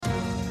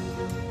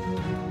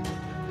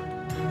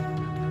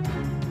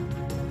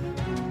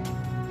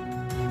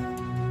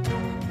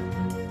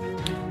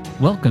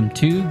Welcome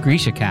to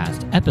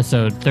GrishaCast,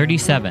 episode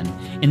 37.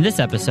 In this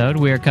episode,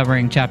 we are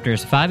covering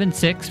chapters 5 and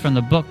 6 from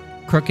the book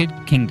Crooked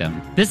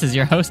Kingdom. This is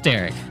your host,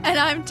 Eric. And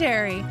I'm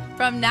Terry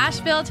from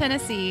Nashville,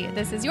 Tennessee.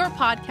 This is your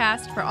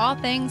podcast for all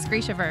things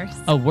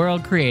Grishaverse. A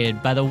world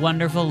created by the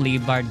wonderful Leigh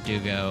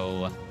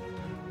Bardugo.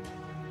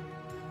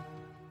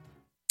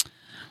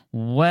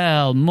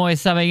 Well, moi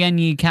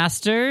sabayenyi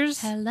casters.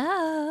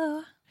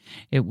 Hello.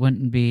 It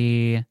wouldn't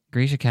be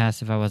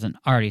GrishaCast if I wasn't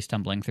already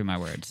stumbling through my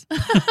words.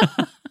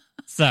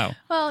 So,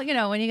 well, you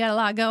know, when you got a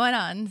lot going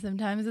on,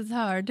 sometimes it's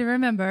hard to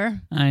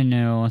remember. I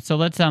know. So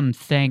let's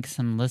thank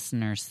some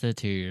listener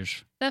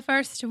cities. The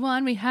first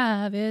one we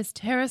have is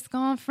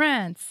Tarascon,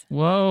 France.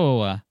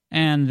 Whoa.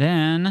 And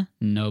then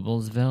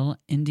Noblesville,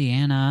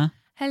 Indiana.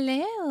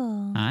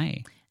 Hello.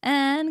 Hi.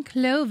 And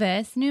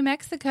Clovis, New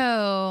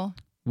Mexico.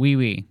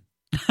 Wee.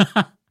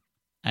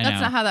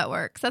 That's not how that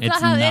works. That's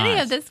not how any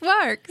of this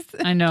works.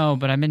 I know,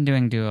 but I've been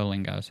doing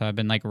Duolingo, so I've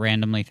been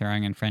randomly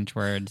throwing in French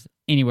words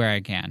anywhere I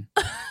can.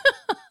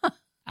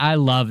 I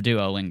love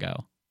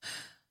Duolingo.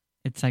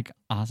 It's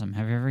awesome.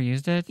 Have you ever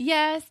used it?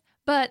 Yes,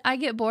 but I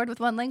get bored with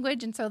one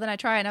language, and so then I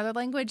try another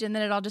language, and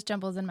then it all just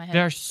jumbles in my head.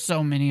 There are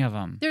so many of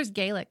them. There's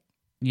Gaelic.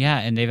 Yeah,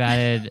 and they've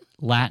added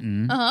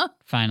Latin,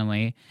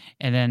 finally.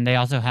 And then they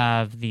also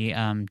have the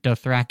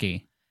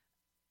Dothraki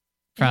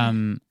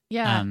from,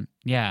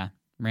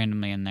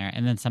 randomly in there.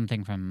 And then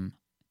something from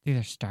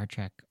either Star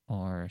Trek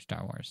or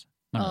Star Wars.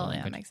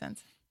 Yeah, makes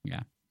sense.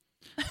 Yeah.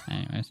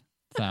 Anyways,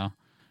 so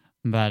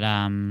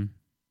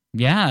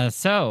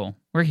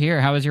we're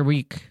here. How was your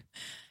week?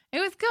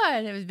 It was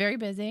good. It was very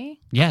busy.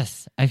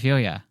 Yes, I feel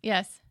ya.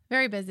 Yes,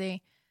 very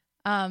busy.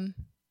 I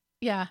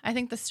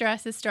think the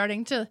stress is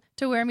starting to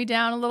wear me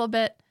down a little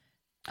bit.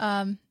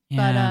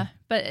 But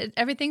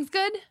everything's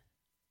good.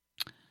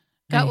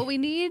 Got what we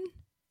need.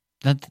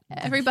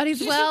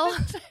 Everybody's well,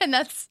 and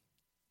that's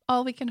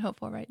all we can hope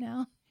for right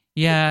now.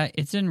 Yeah,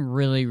 it's been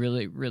really,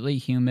 really, really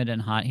humid and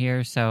hot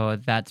here, so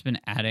that's been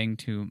adding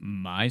to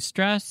my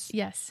stress.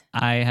 Yes.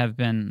 I have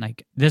been,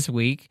 this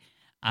week,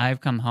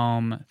 I've come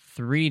home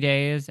 3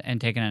 days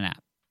and taken a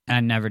nap. And I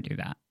never do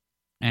that.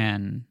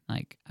 And,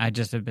 I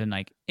just have been,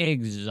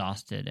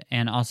 exhausted.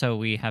 And also,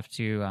 we have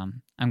to,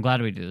 I'm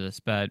glad we do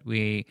this, but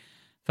they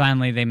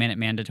made it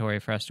mandatory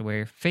for us to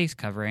wear face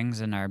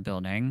coverings in our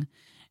building.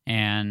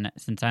 And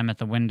since I'm at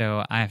the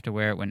window, I have to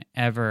wear it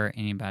whenever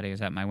anybody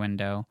is at my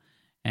window.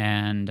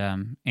 And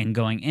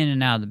going in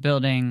and out of the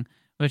building,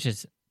 which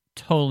is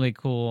totally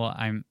cool.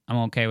 I'm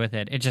okay with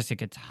it. It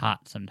gets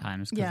hot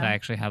sometimes because I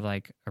actually have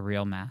a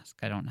real mask.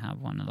 I don't have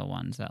one of the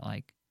ones that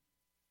I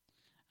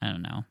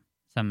don't know,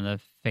 some of the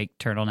fake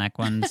turtleneck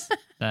ones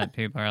that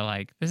people are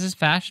like, this is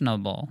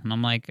fashionable. And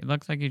I'm like, it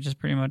looks like you just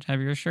pretty much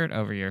have your shirt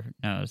over your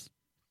nose.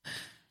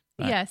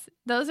 But, yes,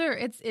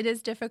 it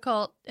is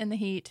difficult in the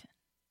heat.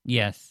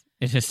 Yes,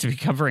 it is to be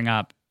covering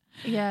up.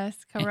 Yes,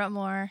 cover up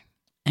more.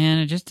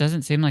 And it just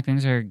doesn't seem like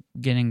things are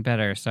getting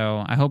better.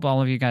 So I hope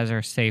all of you guys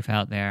are safe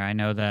out there. I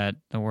know that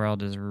the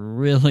world is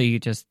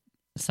really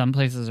some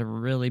places are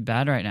really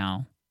bad right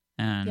now.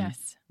 And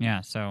yes.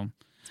 Yeah, so.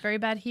 It's very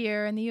bad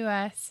here in the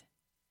U.S.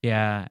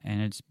 Yeah,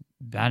 and it's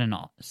bad in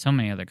so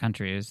many other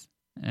countries.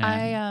 And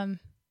I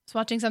was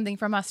watching something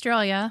from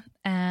Australia,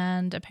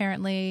 and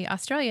apparently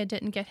Australia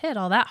didn't get hit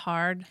all that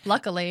hard,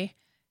 luckily.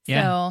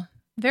 Yeah. So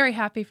very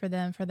happy for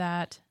them for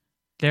that.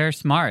 They're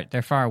smart.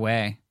 They're far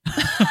away.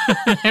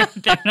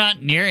 they're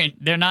not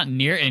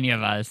near any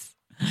of us.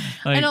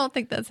 I don't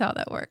think that's how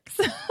that works.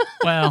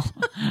 Well,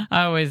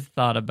 I always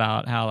thought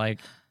about how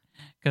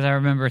because I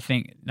remember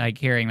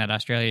hearing that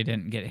Australia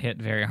didn't get hit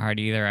very hard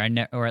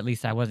either. Or at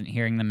least I wasn't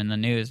hearing them in the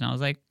news, and I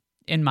was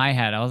in my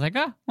head, I was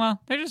oh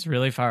well, they're just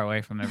really far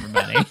away from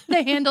everybody.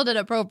 They handled it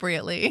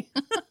appropriately.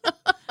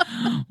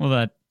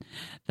 Well,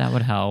 that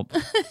would help.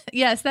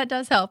 Yes, that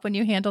does help when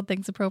you handle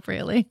things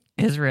appropriately.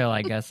 Israel,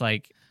 I guess,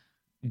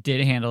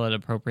 did handle it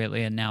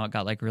appropriately, and now it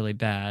got really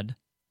bad.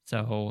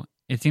 So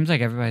it seems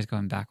like everybody's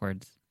going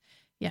backwards.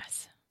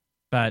 Yes.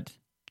 But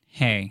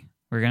hey,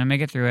 we're going to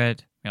make it through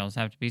it. We also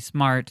have to be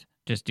smart.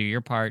 Just do your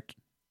part.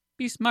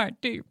 Be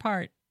smart. Do your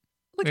part.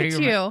 Look at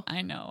you.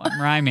 I know. I'm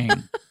rhyming.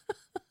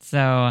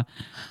 So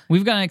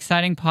we've got an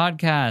exciting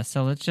podcast.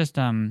 So let's just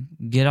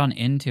get on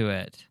into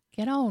it.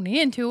 Get on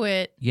into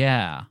it.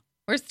 Yeah.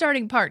 We're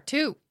starting part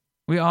 2.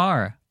 We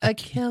are. A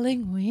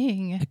killing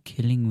wing. A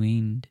killing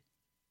wind.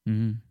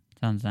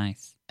 Sounds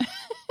nice.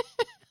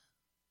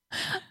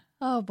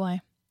 Oh,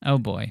 boy.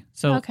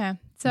 So, okay.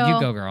 So you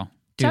go, girl.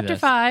 Chapter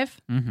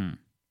 5. Mm-hmm.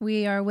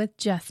 We are with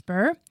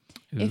Jesper.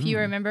 Ooh. If you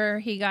remember,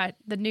 he got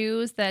the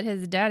news that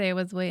his daddy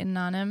was waiting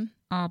on him.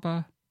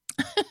 Abba.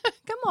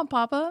 Come on,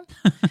 Papa.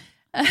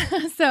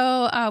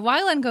 So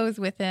Wylan goes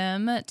with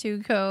him to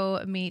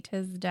go meet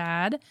his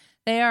dad.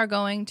 They are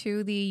going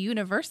to the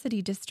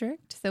University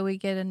District, so we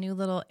get a new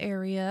little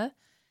area.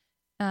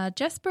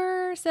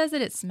 Jesper says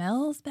that it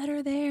smells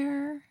better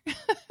there.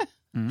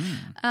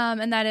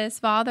 And that his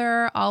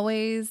father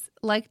always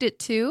liked it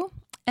too.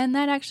 And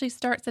that actually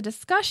starts a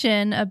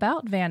discussion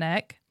about Van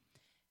Eck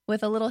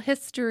with a little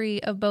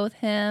history of both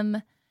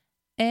him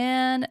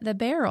and the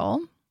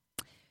barrel.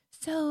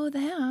 So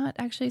that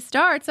actually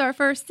starts our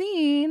first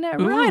scene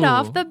right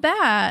off the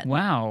bat.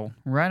 Wow.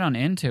 Right on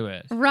into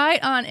it.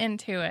 Right on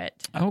into it.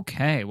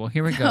 Okay. Well,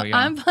 here we go, y'all.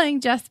 I'm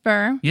playing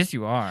Jesper. Yes,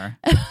 you are.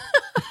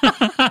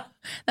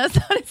 That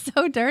sounded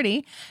so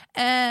dirty.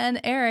 And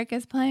Eric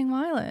is playing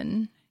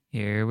Wylan.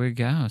 Here we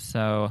go.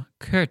 So,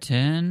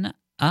 curtain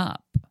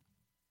up.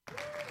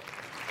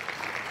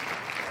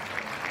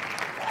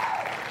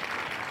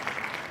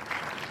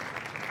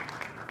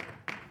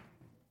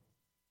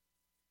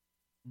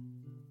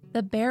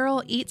 The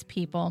barrel eats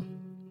people.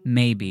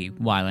 Maybe,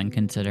 Wylan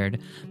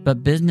considered,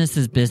 but business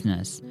is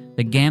business.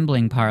 The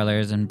gambling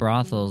parlors and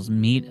brothels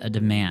meet a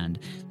demand.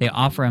 They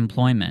offer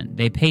employment.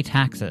 They pay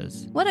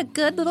taxes. What a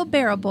good little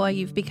barrel boy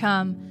you've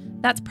become.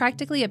 That's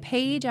practically a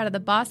page out of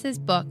the boss's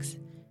books.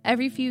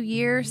 Every few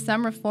years,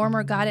 some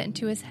reformer got it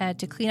into his head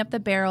to clean up the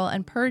barrel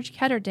and purge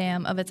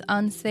Ketterdam of its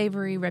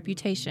unsavory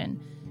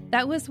reputation.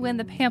 That was when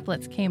the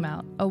pamphlets came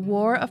out, a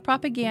war of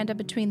propaganda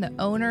between the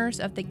owners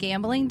of the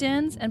gambling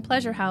dens and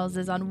pleasure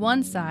houses on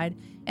one side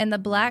and the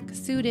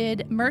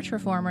black-suited merch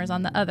reformers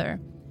on the other.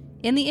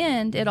 In the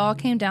end, it all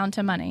came down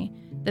to money.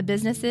 The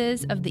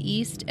businesses of the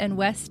East and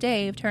West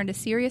Stave turned a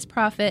serious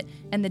profit,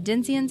 and the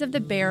denizens of the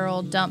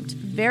barrel dumped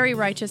very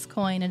righteous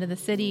coin into the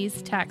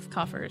city's tax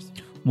coffers.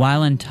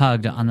 Wylan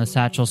tugged on the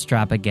satchel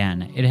strap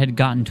again. It had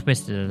gotten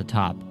twisted at the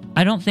top.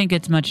 I don't think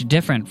it's much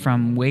different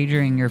from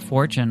wagering your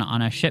fortune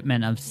on a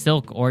shipment of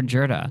silk or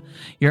jurta.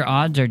 Your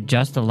odds are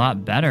just a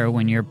lot better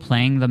when you're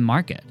playing the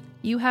market.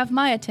 You have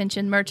my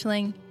attention,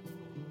 Merchling.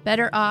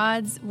 Better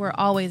odds were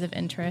always of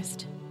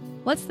interest.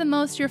 What's the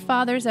most your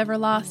father's ever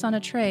lost on a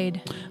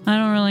trade? I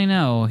don't really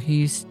know.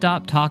 He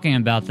stopped talking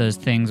about those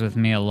things with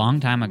me a long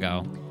time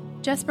ago.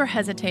 Jesper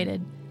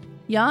hesitated.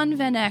 Jan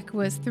Van Eck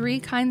was 3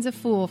 kinds of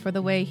fool for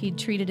the way he'd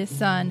treated his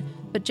son,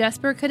 but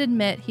Jesper could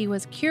admit he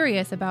was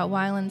curious about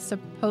Wylan's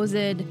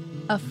supposed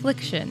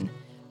affliction.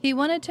 He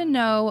wanted to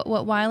know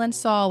what Wylan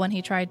saw when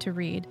he tried to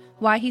read,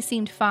 why he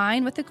seemed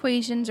fine with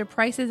equations or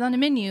prices on a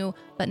menu,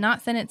 but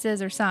not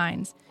sentences or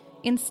signs.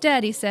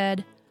 Instead, he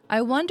said,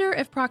 I wonder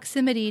if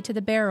proximity to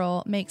the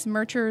barrel makes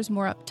merchers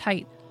more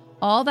uptight.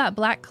 All that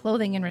black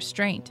clothing and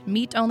restraint,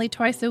 meat only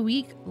twice a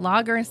week,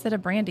 lager instead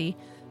of brandy.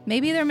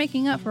 Maybe they're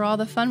making up for all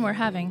the fun we're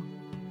having.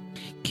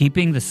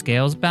 Keeping the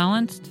scales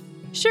balanced?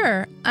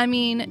 Sure. I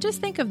mean,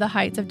 just think of the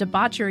heights of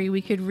debauchery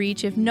we could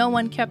reach if no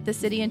one kept the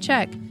city in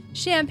check.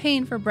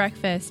 Champagne for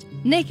breakfast.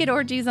 Naked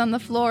orgies on the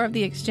floor of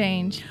the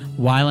exchange.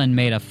 Wylan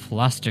made a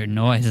flustered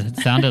noise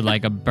that sounded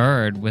like a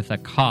bird with a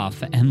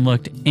cough and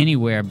looked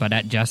anywhere but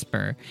at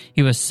Jesper.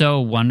 He was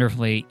so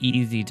wonderfully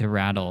easy to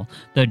rattle,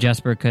 though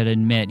Jesper could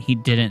admit he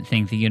didn't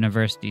think the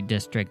university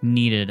district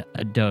needed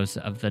a dose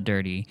of the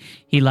dirty.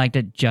 He liked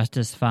it just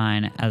as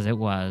fine as it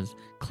was,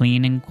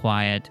 clean and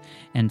quiet,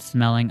 and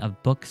smelling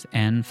of books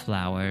and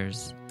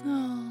flowers.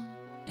 Oh.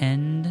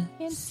 End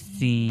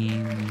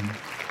scene.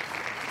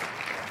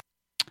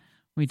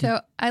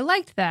 So I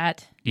liked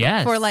that.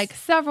 Yes. For like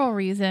several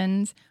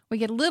reasons. We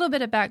get a little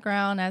bit of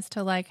background as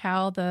to like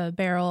how the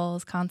barrel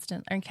is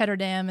constant, or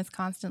Ketterdam is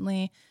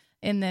constantly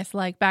in this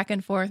like back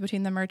and forth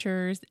between the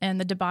merchers and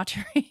the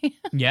debauchery.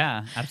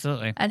 Yeah,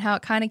 absolutely. And how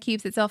it kind of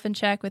keeps itself in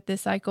check with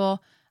this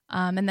cycle.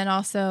 And then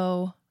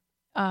also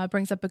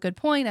brings up a good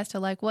point as to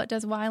like what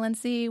does Wylan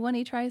see when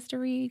he tries to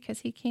read, because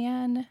he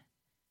can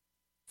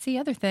see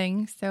other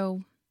things.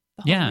 So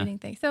the whole reading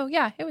thing. So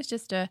yeah, it was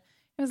just a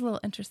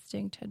little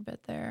interesting tidbit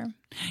there.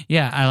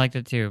 Yeah, I liked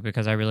it too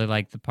because I really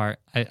liked the part,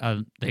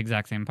 the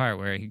exact same part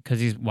where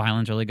because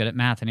Wylan's really good at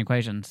math and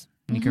equations,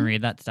 and he can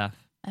read that stuff.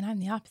 And I'm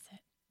the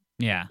opposite.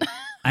 Yeah,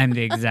 I'm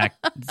the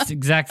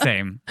exact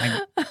same.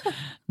 I'm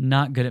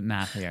not good at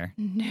math here.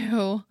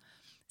 No.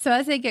 So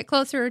as they get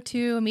closer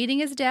to meeting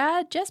his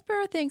dad,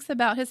 Jesper thinks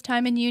about his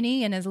time in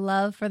uni and his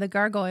love for the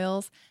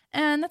gargoyles,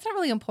 and that's not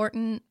really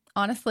important,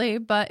 honestly,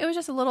 but it was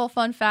just a little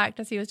fun fact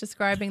as he was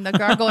describing the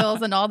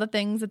gargoyles and all the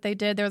things that they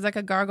did. There was like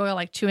a gargoyle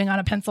like chewing on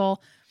a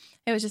pencil.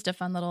 It was just a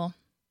fun little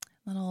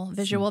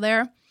visual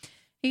there.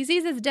 He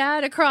sees his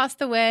dad across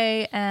the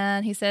way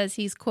and he says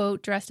he's,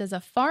 quote, dressed as a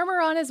farmer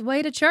on his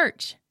way to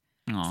church.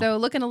 Aww. So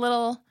looking a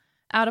little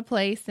out of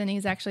place, and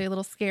he's actually a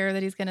little scared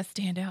that he's going to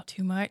stand out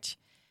too much.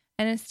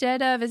 And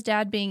instead of his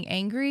dad being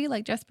angry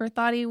like Jesper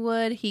thought he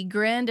would, he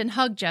grinned and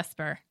hugged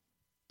Jesper.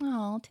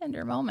 Oh,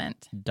 tender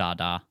moment.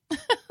 Dada.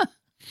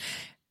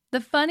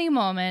 The funny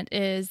moment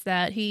is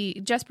that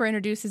Jesper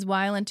introduces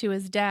Wylan to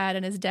his dad,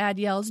 and his dad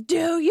yells,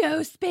 "Do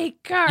you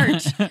speak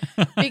Kurt?"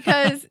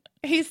 because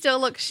he still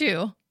looks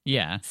Shu.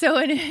 Yeah. So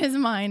in his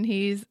mind,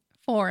 he's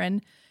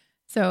foreign.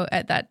 So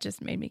that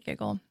just made me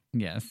giggle.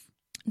 Yes.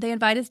 They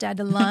invite his dad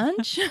to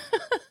lunch.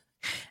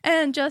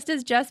 And just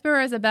as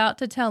Jesper is about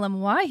to tell him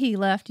why he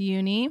left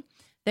uni,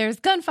 there's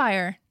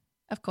gunfire.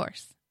 Of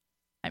course.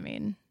 I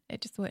mean,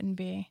 it just wouldn't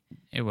be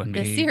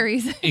this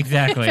series.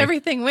 Exactly. if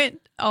everything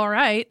went all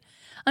right.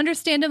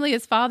 Understandably,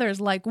 his father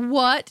is like,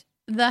 what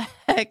the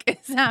heck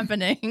is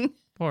happening?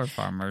 Poor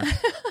farmer.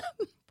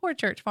 Poor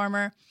church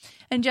farmer.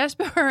 And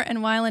Jesper and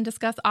Wylan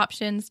discuss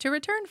options to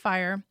return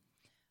fire.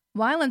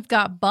 Wylan's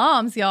got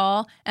bombs,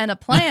 y'all, and a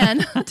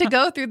plan to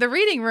go through the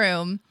reading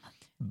room.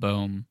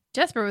 Boom.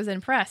 Jesper was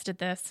impressed at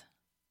this.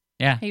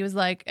 Yeah. He was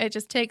like, it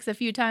just takes a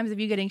few times of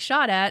you getting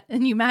shot at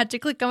and you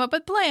magically come up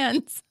with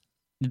plans.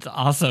 It's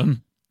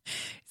awesome.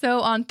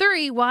 So on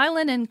 3,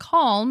 Wylan and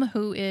Colm,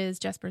 who is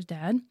Jesper's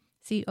dad,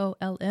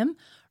 Colm,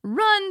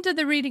 run to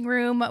the reading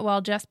room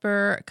while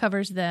Jesper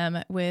covers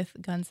them with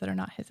guns that are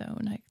not his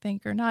own, I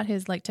think, or not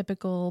his like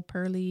typical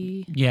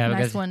pearly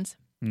nice ones.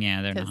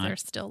 Yeah, they're because not. they're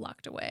still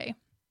locked away.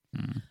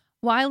 Mm.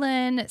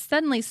 Wylan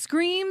suddenly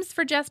screams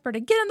for Jesper to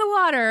get in the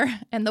water,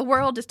 and the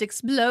world just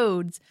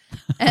explodes.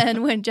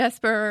 And when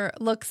Jesper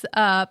looks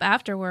up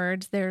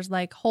afterwards, there's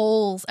like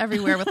holes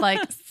everywhere with like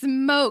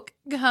smoke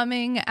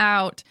coming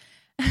out.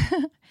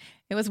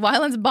 It was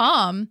Wylan's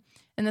bomb,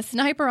 and the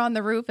sniper on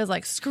the roof is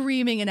like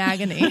screaming in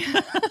agony.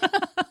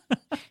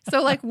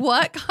 So, like,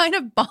 what kind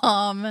of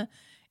bomb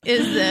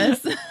is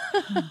this?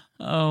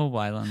 Oh,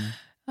 Wylan.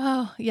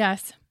 Oh,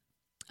 yes.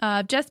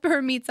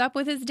 Jesper meets up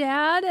with his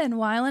dad and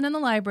Wylan in the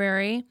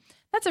library.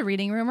 That's a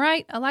reading room,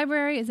 right? A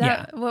library? Is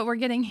that what we're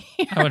getting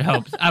here? I would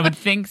hope. I would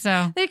think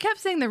so. They kept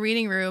saying the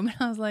reading room. And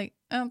I was like,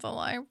 that's a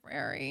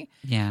library.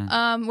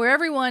 Yeah. Where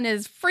everyone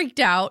is freaked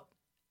out.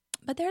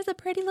 But there's a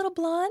pretty little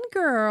blonde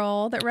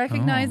girl that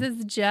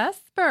recognizes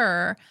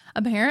Jesper.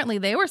 Apparently,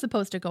 they were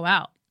supposed to go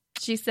out.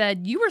 She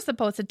said, you were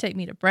supposed to take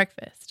me to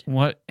breakfast.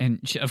 What? And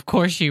of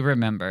course she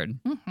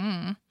remembered.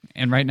 Mm-hmm.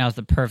 And right now is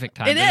the perfect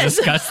time It to is.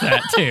 discuss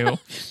that, too.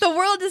 The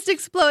world just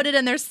exploded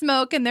and there's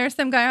smoke and there's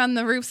some guy on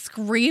the roof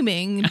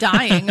screaming,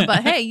 dying.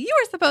 But hey, you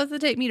were supposed to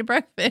take me to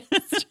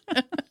breakfast.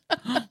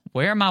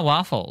 Where are my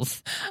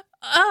waffles?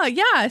 Oh,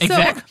 yeah.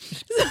 Exactly.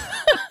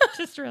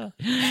 Just really.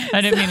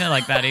 I didn't mean it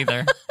like that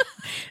either.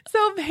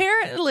 So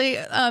apparently,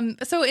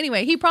 so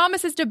anyway, he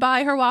promises to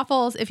buy her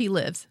waffles if he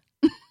lives.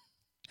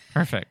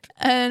 Perfect.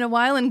 And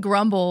Wylan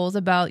grumbles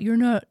about you're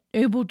not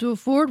able to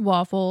afford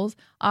waffles.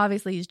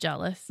 Obviously, he's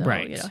jealous. So,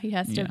 Right. you know, he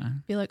has to Yeah.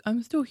 be like,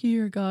 I'm still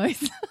here,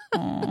 guys.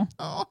 Aw.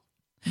 Oh.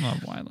 Love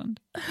Wyland.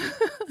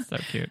 So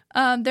cute.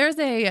 There's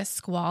a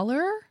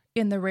squalor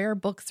in the rare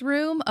books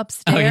room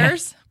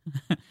upstairs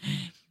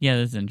Yeah,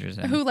 that's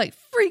interesting. who like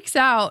freaks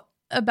out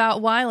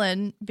about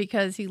Wylan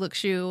because he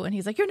looks you and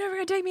he's like, you're never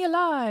going to take me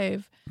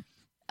alive.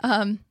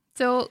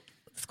 So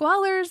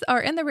squalors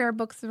are in the rare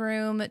books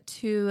room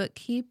to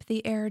keep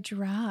the air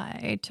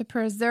dry, to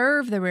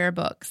preserve the rare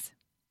books.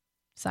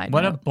 Side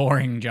What a note.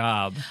 boring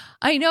job.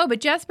 I know, but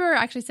Jesper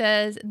actually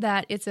says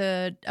that it's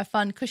a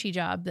fun, cushy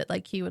job that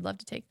like he would love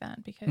to take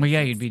that because Well, yeah,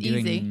 it's you'd be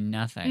doing easy.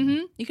 nothing.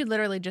 Mm-hmm. You could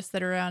literally just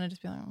sit around and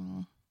just be like,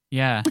 oh.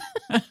 Yeah.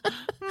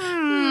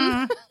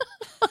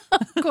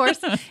 Of course,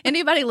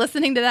 anybody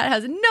listening to that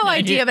has no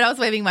idea, but I was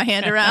waving my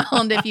hand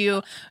around. If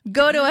you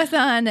go to us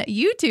on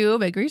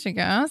YouTube at Grecian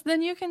Cast,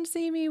 then you can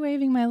see me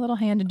waving my little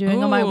hand and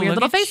doing all my Ooh, weird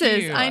look little at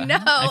faces. you. I know.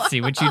 I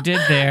see what you did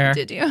there.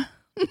 Did you?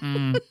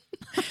 Mm.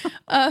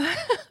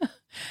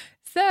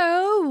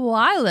 So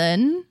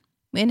Wylan,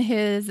 in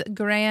his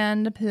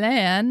grand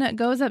plan,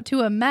 goes up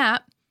to a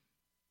map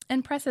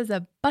and presses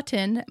a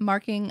button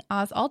marking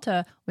Oz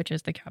Alta, which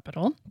is the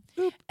capital,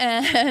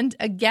 and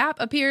a gap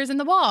appears in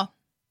the wall.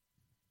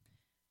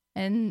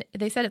 And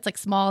they said it's like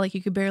small, like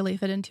you could barely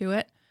fit into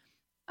it.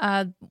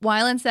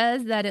 Wylan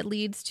says that it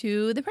leads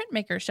to the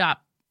printmaker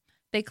shop.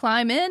 They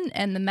climb in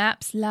and the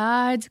map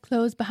slides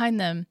closed behind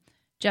them.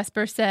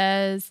 Jesper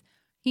says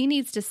he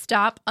needs to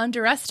stop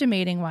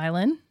underestimating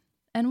Wylan.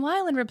 And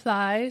Wylan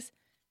replies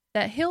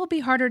that he'll be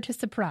harder to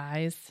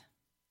surprise.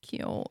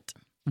 Cute.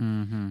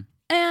 Mm-hmm.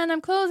 And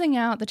I'm closing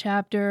out the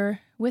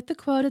chapter with the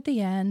quote at the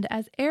end,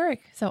 as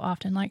Eric so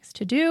often likes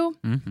to do.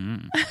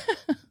 Mm-hmm.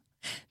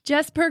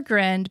 Jesper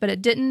grinned, but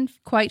it didn't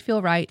quite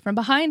feel right. From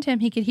behind him,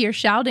 he could hear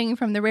shouting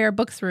from the rare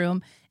books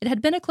room. It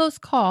had been a close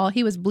call.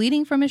 He was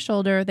bleeding from his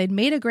shoulder. They'd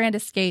made a grand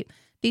escape.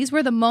 These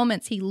were the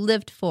moments he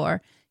lived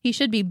for. He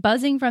should be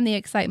buzzing from the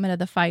excitement of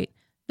the fight.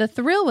 The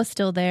thrill was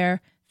still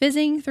there,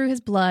 fizzing through his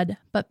blood,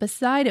 but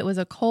beside it was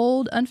a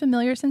cold,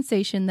 unfamiliar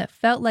sensation that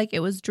felt like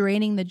it was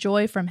draining the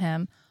joy from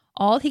him.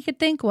 All he could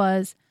think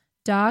was,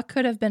 Da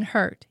could have been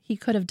hurt. He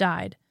could have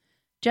died.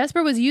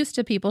 Jesper was used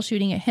to people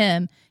shooting at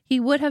him. He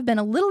would have been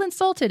a little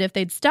insulted if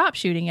they'd stopped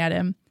shooting at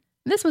him.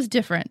 This was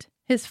different.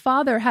 His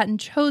father hadn't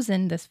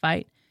chosen this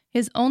fight.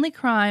 His only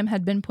crime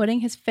had been putting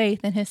his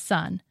faith in his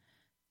son.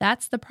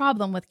 That's the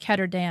problem with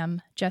Ketterdam,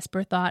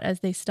 Jesper thought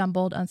as they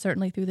stumbled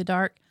uncertainly through the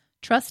dark.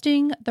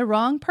 Trusting the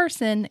wrong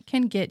person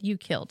can get you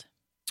killed.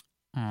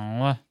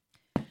 Oh,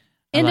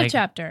 End of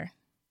chapter.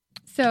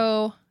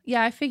 So,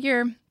 yeah, I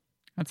figure...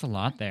 That's a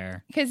lot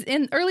there. Because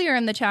earlier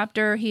in the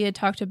chapter, he had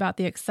talked about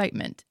the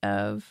excitement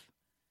of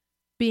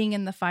being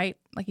in the fight.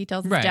 Like he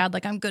tells his dad,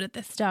 like, I'm good at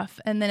this stuff.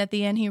 And then at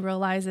the end, he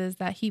realizes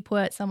that he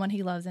put someone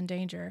he loves in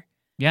danger.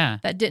 Yeah.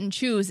 That didn't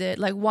choose it.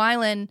 Like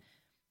Wylan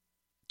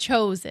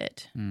chose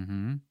it.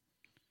 Mm-hmm.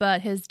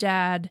 But his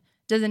dad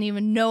doesn't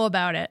even know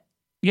about it.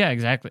 Yeah,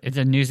 exactly. It's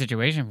a new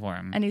situation for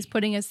him. And he's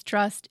putting his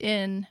trust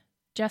in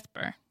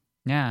Jesper.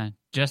 Yeah.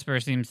 Jesper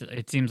seems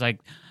like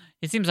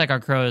our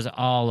crows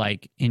all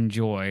like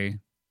enjoy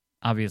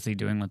obviously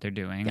doing what they're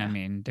doing. Yeah. I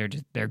mean,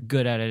 they're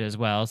good at it as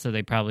well, so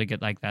they probably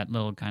get like that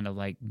little kind of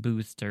like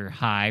boost or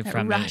high That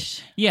from rush.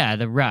 it. Yeah,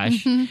 the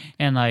rush. Mhm.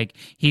 And like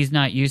he's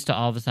not used to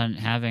all of a sudden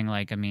having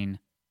like, I mean,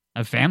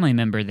 a family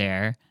member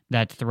there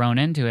that's thrown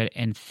into it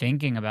and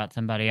thinking about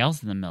somebody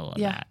else in the middle of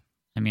Yeah. that.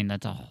 I mean,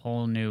 that's a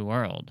whole new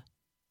world.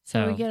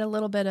 So we get a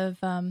little bit of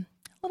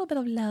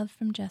love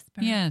from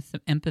Jesper. yeah,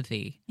 some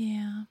empathy.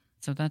 Yeah.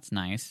 So that's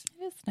nice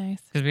It is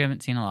nice. because we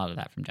haven't seen a lot of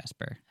that from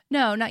Jesper.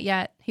 No, not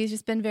yet. He's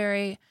just been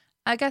very,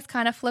 I guess,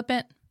 kind of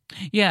flippant.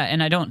 Yeah,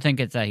 and I don't think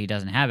it's that he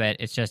doesn't have it.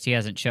 It's just he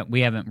hasn't shown.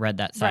 We haven't read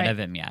that side Right. of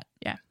him yet.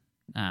 Yeah.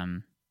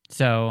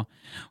 So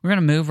we're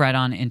gonna move right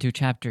on into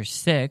chapter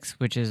 6,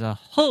 which is a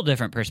whole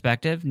different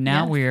perspective.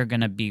 Now Yes. we are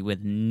gonna be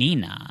with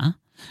Nina.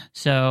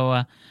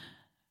 So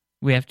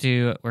we're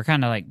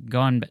kind of like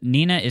going.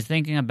 Nina is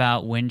thinking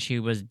about when she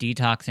was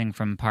detoxing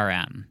from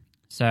Param.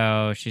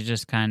 So she's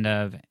just kind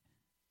of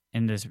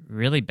in this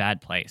really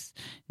bad place.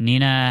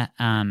 Nina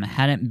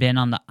hadn't been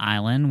on the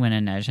island when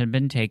Inej had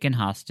been taken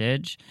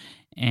hostage.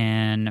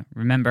 And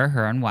remember,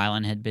 her and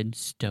Wylan had been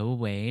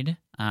stowawayed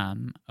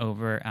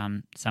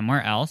over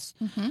somewhere else.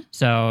 Mm-hmm.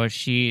 So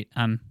she,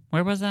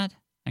 where was that?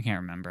 I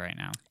can't remember right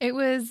now. It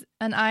was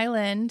an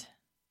island.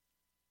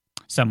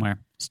 Somewhere.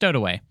 Stowed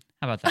away.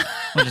 How about that?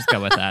 We'll just go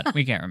with that.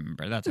 We can't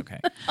remember. That's okay.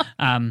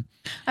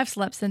 I've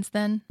slept since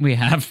then. We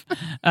have.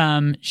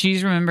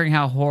 She's remembering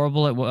how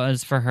horrible it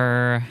was for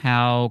her,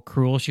 how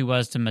cruel she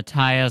was to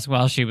Matthias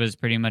while she was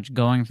pretty much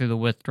going through the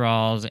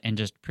withdrawals and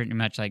just pretty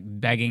much like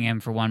begging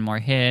him for one more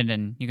hit.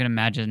 And you can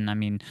imagine, I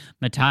mean,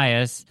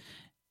 Matthias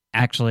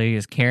actually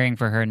is caring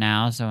for her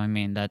now. So, I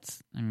mean,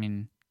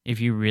 if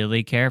you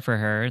really care for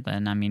her,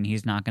 then, I mean,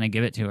 he's not going to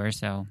give it to her.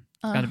 So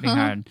it's got to be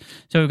hard.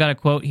 So we've got a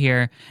quote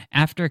here.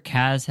 After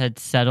Kaz had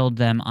settled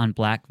them on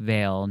Black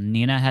Veil,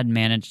 Nina had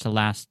managed to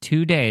last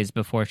 2 days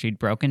before she'd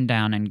broken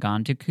down and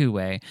gone to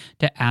Kuwei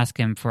to ask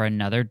him for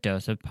another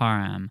dose of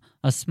Param.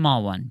 A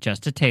small one,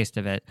 just a taste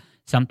of it.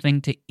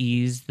 Something to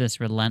ease this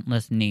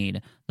relentless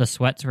need. The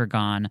sweats were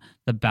gone,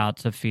 the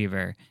bouts of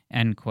fever.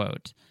 End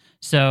quote.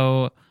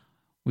 So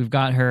we've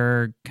got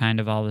her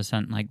kind of all of a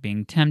sudden like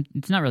being tempted.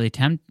 It's not really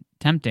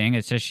tempting.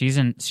 It's just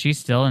she's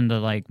still in the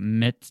like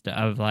midst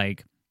of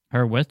like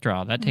her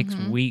withdrawal. That takes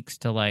weeks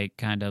to like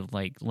kind of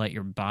like let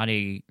your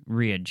body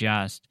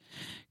readjust.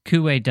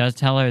 Kuwei does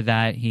tell her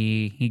that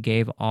he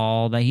gave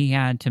all that he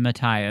had to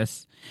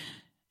Matthias,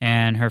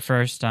 and her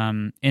first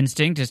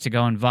instinct is to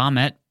go and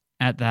vomit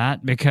at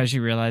that because she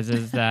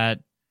realizes that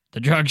the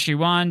drug she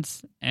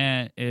wants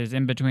is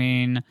in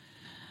between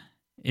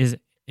is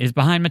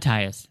behind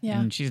Matthias,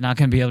 and she's not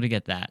going to be able to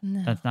get that.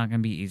 No. That's not going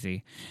to be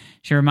easy.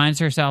 She reminds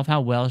herself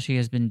how well she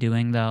has been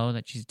doing, though,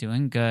 that she's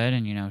doing good,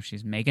 and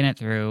she's making it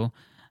through.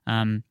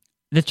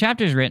 This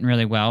chapter is written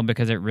really well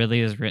because it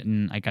really is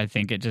written, like, I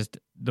think it just,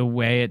 the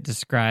way it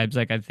describes,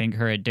 like, I think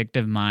her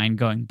addictive mind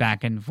going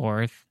back and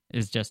forth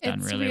is just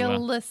done really well. It's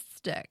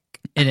realistic.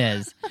 It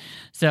is.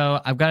 So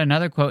I've got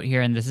another quote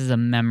here, and this is a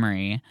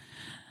memory.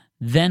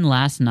 Then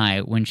last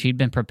night, when she'd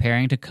been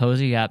preparing to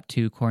cozy up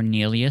to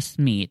Cornelius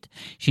Smeet,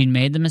 she'd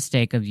made the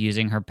mistake of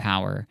using her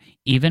power.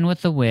 Even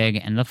with the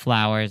wig and the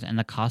flowers and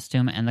the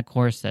costume and the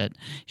corset,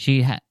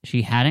 she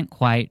hadn't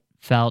quite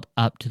felt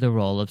up to the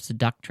role of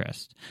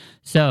seductress.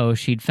 So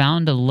she'd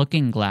found a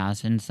looking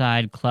glass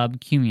inside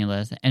Club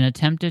Cumulus and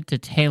attempted to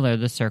tailor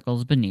the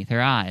circles beneath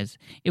her eyes.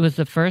 It was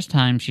the first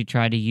time she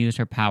tried to use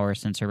her power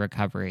since her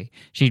recovery.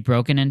 She'd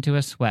broken into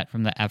a sweat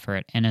from the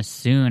effort, and as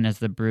soon as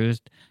the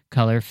bruised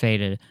color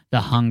faded,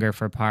 the hunger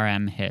for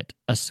Param hit.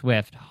 A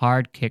swift,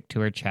 hard kick to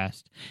her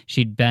chest.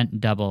 She'd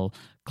bent double,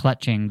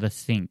 clutching the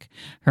sink,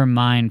 her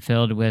mind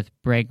filled with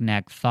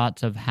breakneck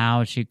thoughts of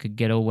how she could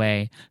get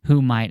away, who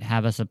might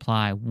have a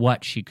supply,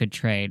 what she could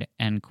trade,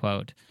 end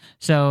quote.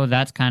 So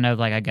that's kind of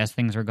like, I guess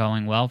things were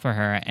going well for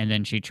her, and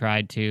then she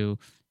tried to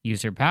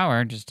use her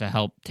power just to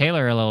help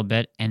Taylor a little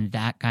bit, and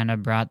that kind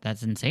of brought that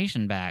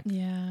sensation back.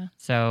 Yeah.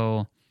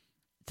 So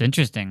it's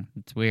interesting.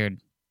 It's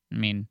weird. I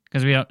mean,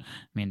 because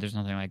there's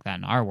nothing like that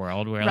in our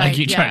world where like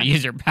you try to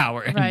use your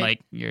power and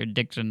like your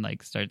addiction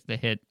like starts to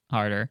hit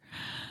harder.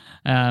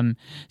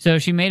 So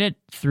she made it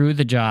through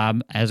the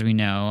job, as we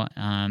know,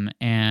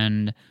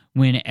 and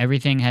when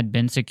everything had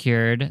been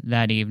secured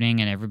that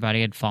evening and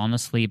everybody had fallen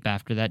asleep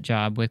after that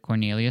job with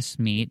Cornelius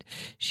Smeet,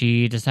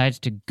 she decides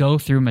to go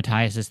through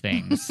Matthias's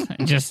things,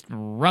 just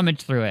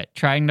rummage through it,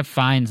 trying to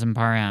find some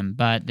Param,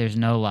 but there's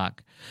no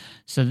luck.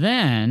 So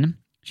then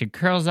she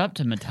curls up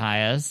to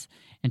Matthias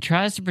and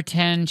tries to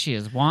pretend she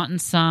is wanting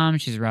some.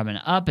 She's rubbing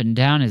up and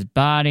down his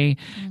body,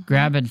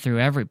 grabbing through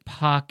every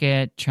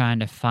pocket, trying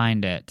to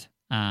find it.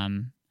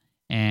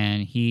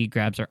 And he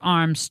grabs her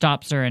arm,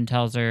 stops her, and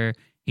tells her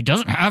he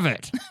doesn't have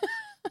it.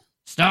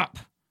 Stop.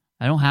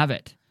 I don't have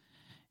it.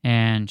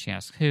 And she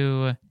asks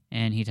who,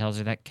 and he tells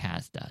her that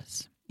Kaz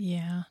does.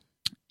 Yeah.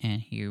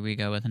 And here we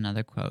go with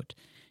another quote.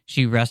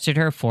 She rested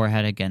her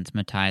forehead against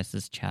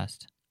Matthias's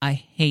chest. I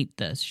hate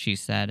this, she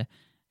said.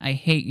 I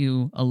hate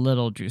you a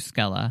little,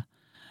 Druskella.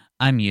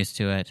 I'm used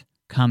to it.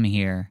 Come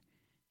here.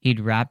 He'd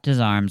wrapped his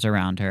arms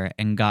around her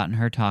and gotten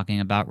her talking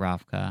about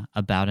Ravka,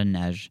 about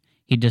Inej.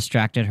 He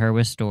distracted her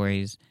with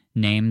stories,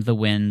 named the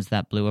winds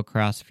that blew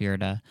across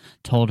Fjorda,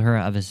 told her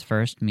of his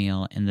first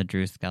meal in the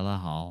Druskella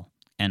Hall.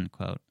 End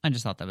quote. I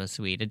just thought that was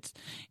sweet.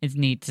 It's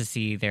neat to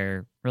see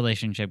their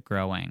relationship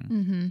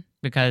growing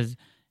because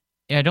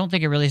I don't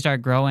think it really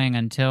started growing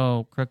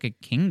until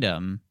Crooked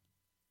Kingdom.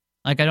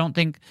 Like, I don't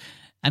think,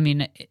 I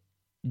mean,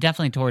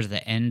 definitely towards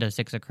the end of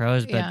Six of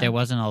Crows, but there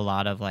wasn't a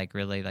lot of like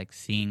really like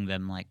seeing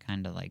them like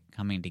kind of like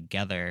coming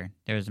together.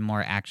 There was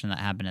more action that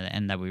happened at the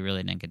end that we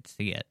really didn't get to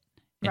see it.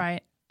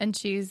 Right. And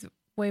she's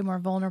way more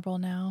vulnerable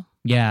now.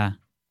 Yeah.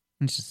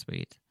 It's just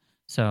sweet.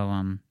 So,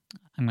 I'm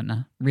going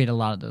to read a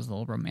lot of those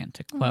little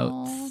romantic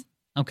quotes. Aww.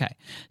 Okay.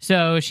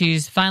 So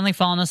she's finally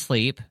fallen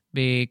asleep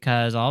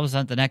because all of a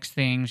sudden the next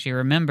thing she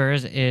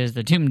remembers is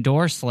the tomb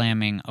door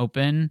slamming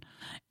open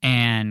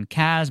and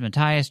Kaz,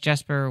 Matthias,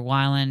 Jesper,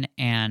 Wylan,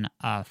 and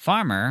a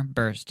farmer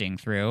bursting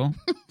through.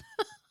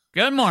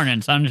 Good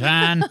morning,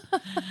 sunshine.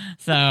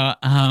 So,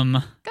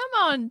 come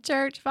on,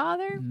 church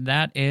father.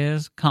 That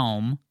is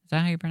Colm. Is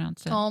that how you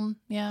pronounce it? Colm,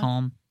 yeah.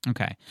 Colm.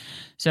 Okay.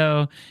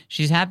 So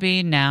she's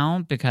happy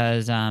now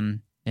because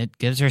it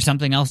gives her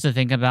something else to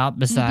think about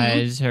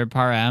besides her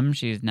parem.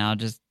 She's now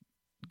just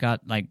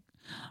got like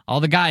all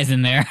the guys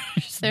in there.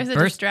 There's a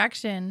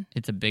distraction.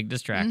 It's a big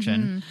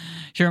distraction.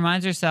 She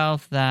reminds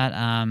herself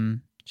that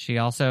she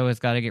also has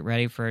got to get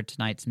ready for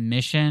tonight's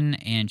mission,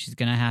 and she's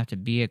going to have to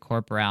be a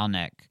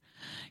Corporalnik.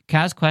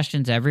 Kaz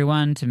questions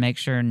everyone to make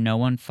sure no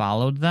one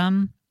followed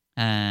them,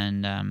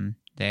 and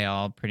they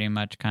all pretty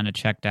much kind of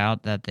checked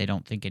out that they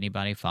don't think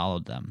anybody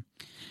followed them.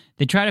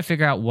 They try to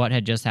figure out what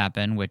had just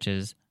happened, which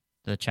is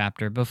the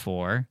chapter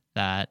before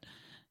that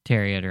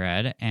Terry had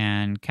read,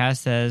 and Kaz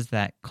says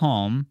that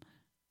Colm,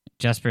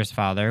 Jesper's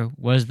father,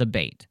 was the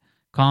bait.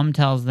 Colm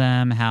tells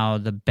them how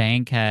the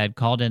bank had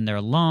called in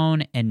their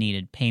loan and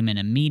needed payment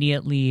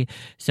immediately,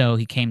 so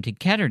he came to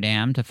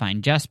Ketterdam to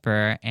find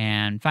Jesper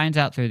and finds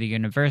out through the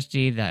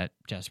university that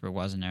Jesper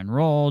wasn't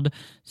enrolled,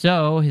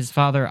 so his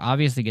father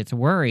obviously gets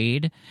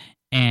worried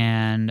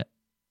and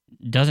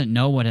doesn't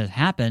know what has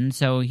happened,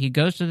 so he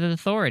goes to the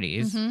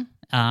authorities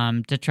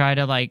to try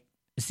to, like,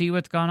 see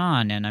what's going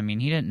on. And, I mean,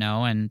 he didn't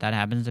know, and that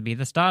happens to be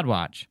the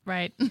Stodwatch.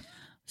 Right.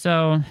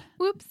 So...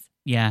 Whoops.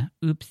 Yeah,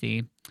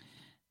 oopsie.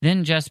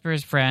 Then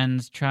Jesper's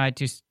friends try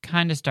to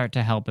kind of start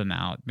to help him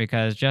out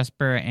because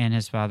Jesper and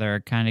his father are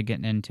kind of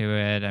getting into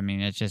it. I mean,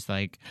 it's just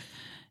like...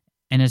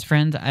 And his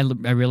friends, I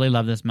really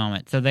love this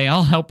moment. So they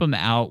all help him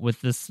out with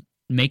this,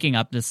 making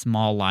up this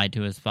small lie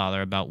to his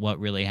father about what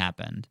really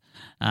happened.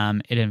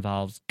 It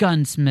involves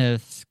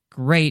gunsmiths,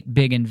 great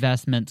big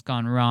investments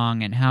gone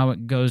wrong, and how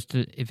it goes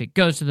to, if it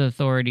goes to the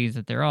authorities,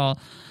 that they're all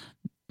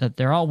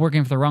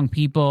working for the wrong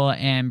people,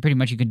 and pretty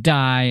much you could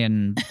die,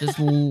 and this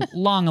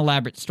long,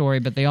 elaborate story,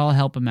 but they all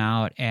help him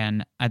out,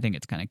 and I think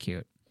it's kind of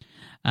cute.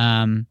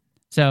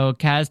 So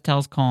Kaz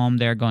tells Colm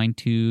they're going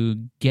to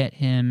get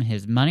him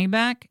his money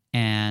back,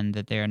 and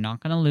that they're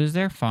not going to lose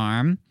their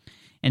farm,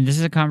 and this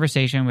is a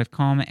conversation with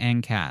Colm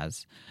and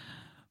Kaz.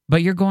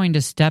 But you're going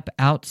to step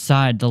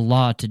outside the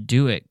law to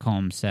do it,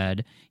 Colm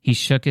said. He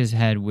shook his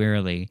head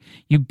wearily.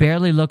 You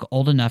barely look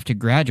old enough to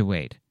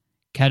graduate.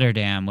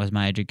 Ketterdam was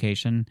my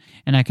education,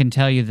 and I can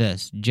tell you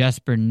this,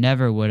 Jesper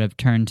never would have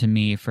turned to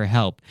me for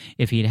help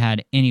if he'd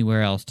had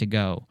anywhere else to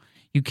go.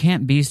 You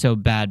can't be so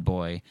bad,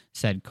 boy,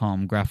 said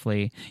Colm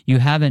gruffly. You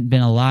haven't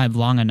been alive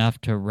long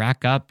enough to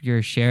rack up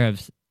your share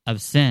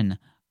of sin.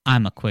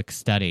 I'm a quick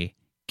study.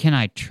 Can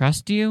I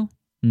trust you?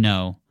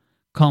 No.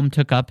 Colm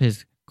took up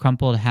his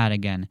crumpled hat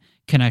again.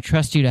 Can I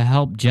trust you to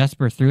help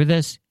Jesper through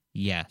this?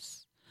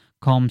 Yes.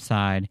 Colm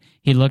sighed.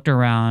 He looked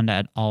around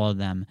at all of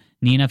them.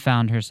 Nina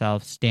found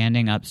herself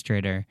standing up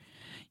straighter.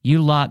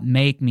 You lot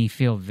make me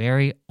feel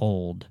very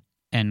old,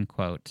 end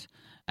quote.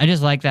 I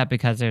just like that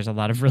because there's a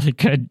lot of really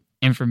good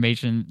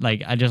information.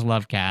 Like, I just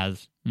love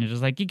Kaz. And you're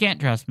just like, you can't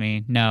trust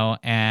me. No.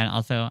 And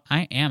also,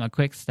 I am a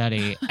quick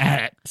study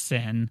at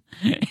sin.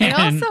 It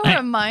also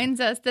reminds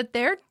us that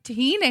they're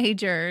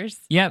teenagers.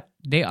 Yep.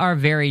 They are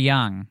very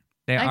young.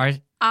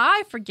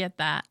 I forget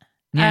that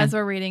as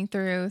we're reading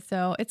through.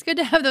 So it's good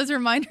to have those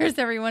reminders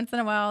every once in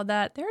a while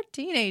that they're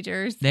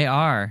teenagers. They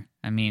are.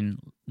 I mean,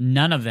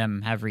 none of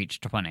them have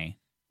reached 20.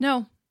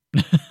 No.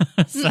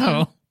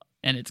 So,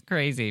 and it's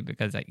crazy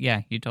because,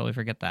 you totally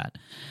forget that.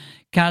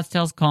 Kaz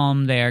tells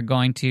Colm they are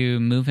going to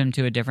move him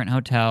to a different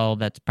hotel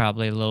that's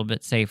probably a little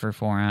bit safer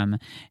for him,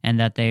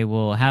 and that they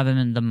will have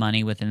him the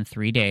money within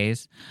 3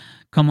 days.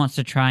 Colm wants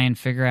to try and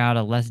figure out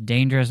a less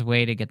dangerous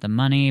way to get the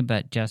money,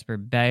 but Jesper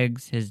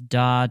begs his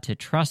da to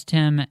trust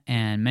him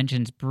and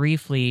mentions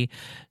briefly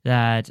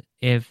that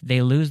if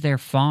they lose their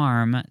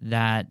farm,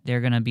 that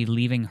they're going to be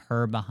leaving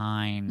her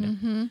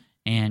behind,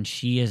 and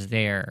she is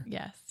there.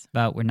 Yes.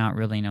 But we're not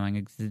really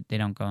knowing. They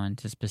don't go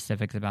into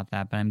specifics about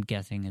that, but I'm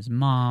guessing his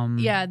mom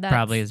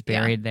probably is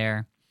buried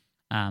there.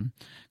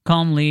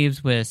 Colm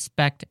leaves with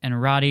Specht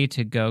and Roddy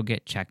to go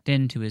get checked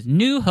into his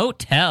new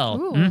hotel.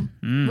 Ooh,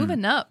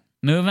 moving up.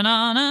 Moving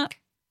on up.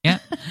 Yeah.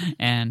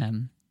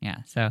 And,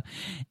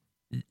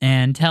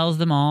 and tells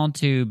them all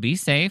to be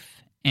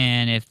safe.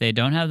 And if they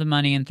don't have the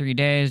money in 3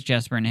 days,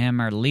 Jesper and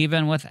him are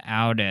leaving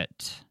without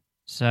it.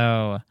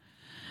 So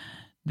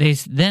they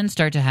then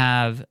start to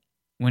have,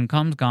 when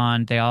Combs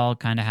gone, they all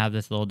kind of have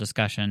this little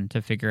discussion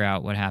to figure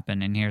out what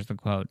happened. And here's the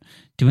quote.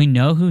 "Do we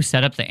know who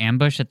set up the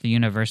ambush at the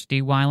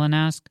university?" Weiland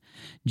asked.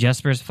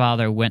 "Jesper's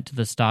father went to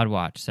the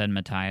Stadwatch," said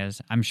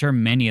Matthias. "I'm sure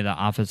many of the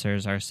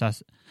officers are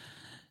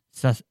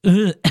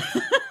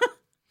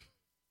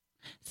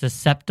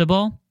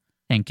susceptible,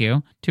 thank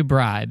you, to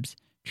bribes."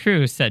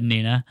 "True," said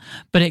Nina,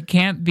 "but it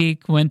can't be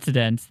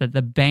coincidence that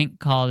the bank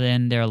called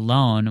in their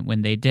loan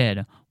when they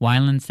did."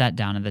 Weiland sat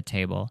down at the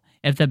table.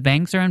 "If the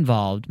banks are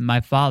involved, my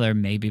father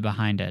may be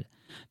behind it."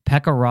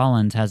 "Pekka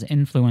Rollins has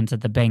influence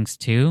at the banks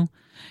too?"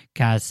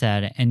 Kaz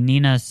said, and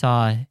Nina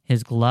saw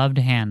his gloved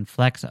hand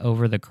flex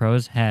over the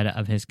crow's head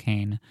of his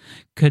cane.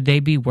 "Could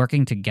they be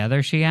working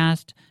together?" she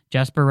asked.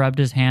 Jesper rubbed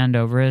his hand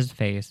over his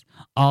face.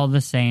 "All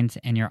the saints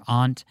and your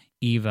Aunt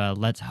Eva,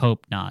 let's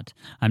hope not.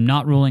 I'm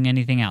not ruling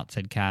anything out,"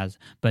 said Kaz,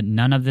 "but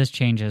none of this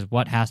changes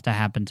what has to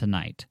happen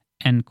tonight."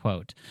 End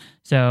quote.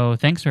 So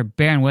thanks for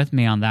bearing with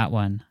me on that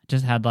one.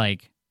 Just had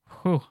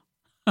little...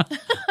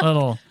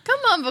 Come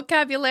on,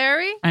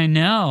 vocabulary. I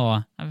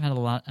know. I've had a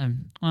lot.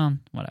 Well,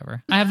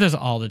 whatever. I have this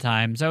all the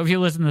time. So if you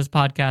listen to this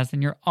podcast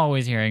and you're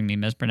always hearing me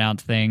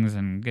mispronounce things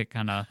and get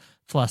kind of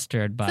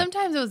flustered, but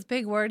sometimes those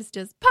big words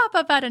just pop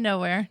up out of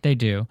nowhere. They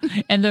do.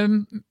 And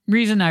the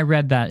reason I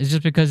read that is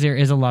just because there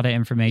is a lot of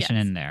information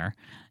in there.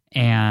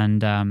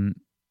 And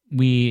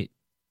we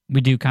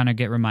do kind of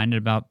get reminded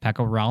about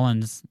Pekka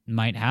Rollins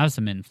might have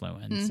some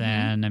influence. Mm-hmm.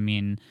 And I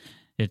mean,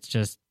 it's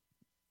just,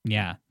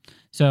 yeah.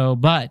 So,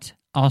 but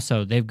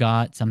also they've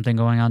got something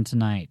going on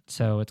tonight.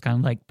 So it's kind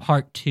of like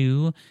part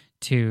 2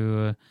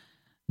 to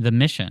the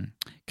mission.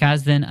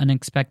 Kaz then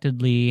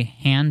unexpectedly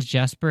hands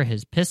Jesper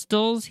his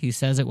pistols. He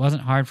says it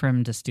wasn't hard for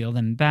him to steal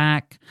them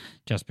back.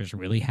 Jesper's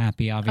really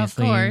happy,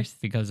 obviously, of course,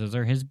 because those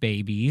are his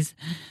babies.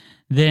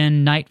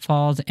 Then night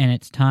falls, and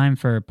it's time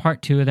for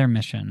part 2 of their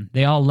mission.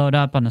 They all load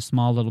up on a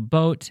small little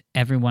boat.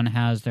 Everyone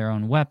has their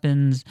own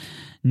weapons.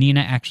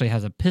 Nina actually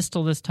has a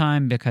pistol this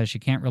time because she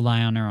can't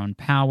rely on her own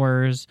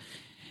powers.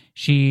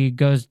 She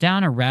goes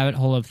down a rabbit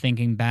hole of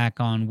thinking back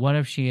on what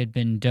if she had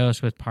been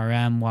dosed with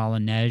Parem while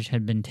Inej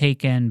had been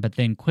taken, but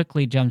then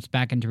quickly jumps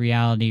back into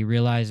reality,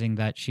 realizing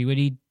that she would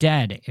be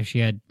dead if she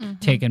had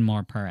taken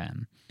more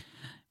Parem.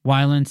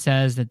 Weiland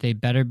says that they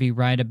better be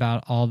right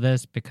about all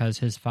this because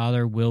his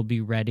father will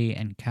be ready,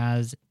 and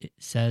Kaz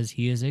says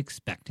he is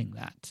expecting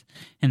that.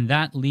 And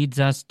that leads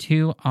us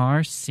to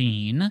our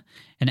scene,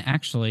 and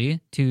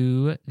actually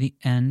to the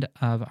end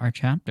of our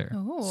chapter.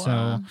 Ooh.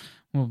 So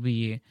we'll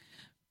be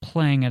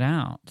playing it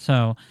out.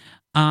 So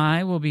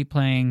I will be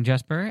playing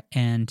Jesper,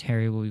 and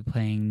Terry will be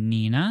playing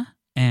Nina.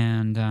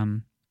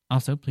 And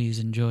also, please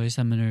enjoy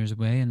Summoner's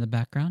Way in the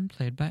background,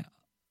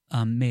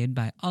 made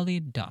by Ollie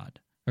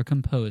Dodd, or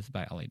composed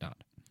by Ollie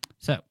Dodd.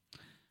 So,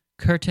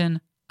 curtain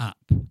up.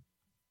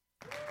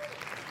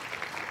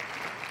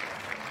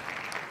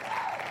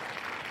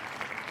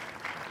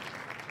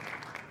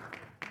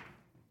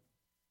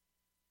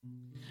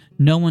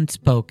 No one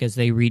spoke as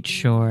they reached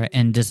shore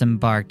and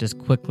disembarked as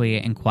quickly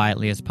and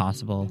quietly as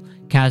possible.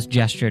 Kaz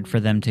gestured for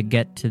them to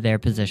get to their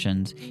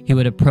positions. He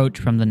would approach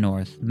from the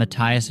north,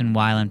 Matthias and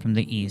Weiland from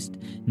the east.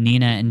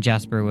 Nina and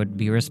Jesper would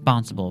be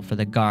responsible for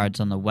the guards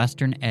on the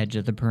western edge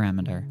of the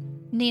perimeter.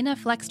 Nina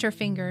flexed her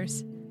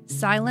fingers.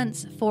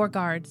 Silence 4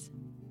 guards.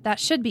 That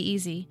should be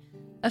easy.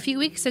 A few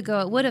weeks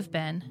ago it would have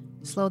been.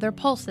 Slow their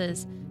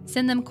pulses,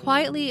 send them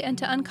quietly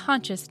into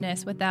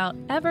unconsciousness without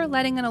ever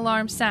letting an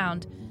alarm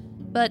sound.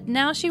 But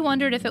now she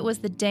wondered if it was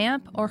the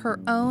damp or her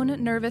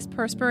own nervous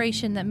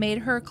perspiration that made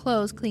her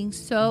clothes cling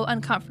so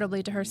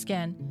uncomfortably to her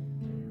skin.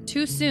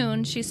 Too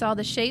soon, she saw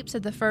the shapes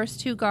of the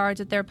first 2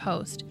 guards at their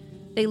post.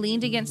 They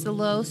leaned against the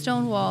low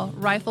stone wall,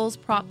 rifles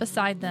propped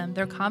beside them,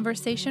 their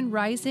conversation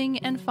rising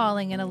and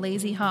falling in a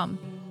lazy hum.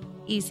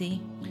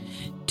 Easy.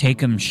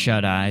 "Take 'em,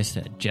 Shut-Eye,"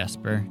 said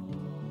Jesper.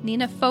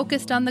 Nina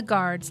focused on the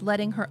guards,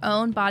 letting her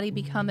own body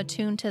become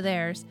attuned to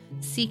theirs,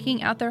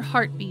 seeking out their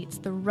heartbeats,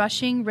 the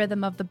rushing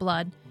rhythm of the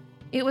blood.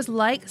 It was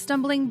like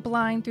stumbling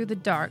blind through the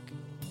dark.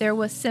 There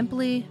was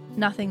simply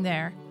nothing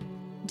there.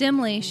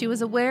 Dimly, she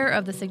was aware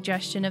of the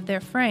suggestion of their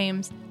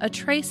frames, a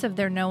trace of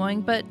their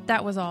knowing, but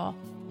that was all.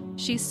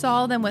 She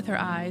saw them with her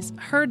eyes,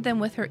 heard them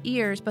with her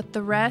ears, but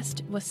the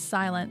rest was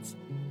silence.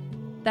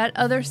 That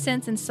other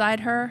sense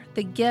inside her,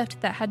 the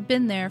gift that had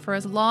been there for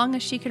as long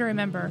as she could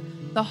remember,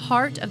 the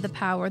heart of the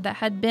power that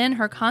had been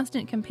her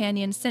constant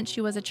companion since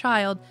she was a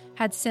child,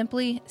 had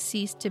simply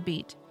ceased to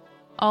beat.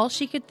 All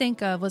she could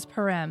think of was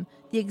Parem,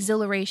 the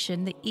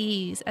exhilaration, the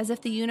ease, as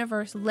if the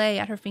universe lay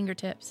at her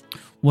fingertips.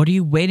 "What are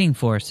you waiting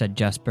for?" said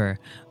Jesper.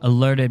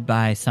 Alerted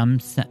by some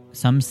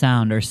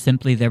sound or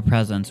simply their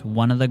presence,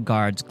 one of the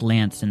guards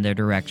glanced in their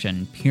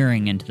direction,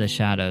 peering into the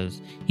shadows.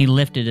 He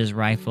lifted his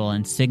rifle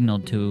and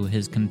signaled to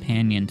his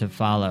companion to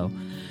follow.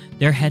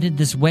 "They're headed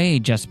this way."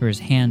 Jesper's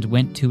hand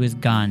went to his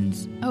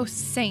guns. Oh,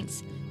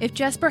 saints. If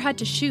Jesper had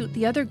to shoot,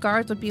 the other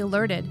guards would be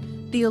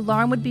alerted. The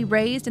alarm would be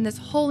raised, and this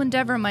whole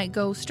endeavor might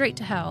go straight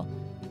to hell.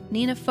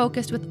 Nina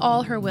focused with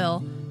all her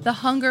will. The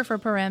hunger for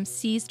Parem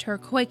seized her,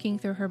 quaking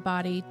through her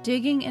body,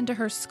 digging into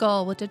her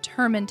skull with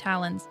determined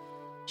talons.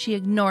 She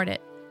ignored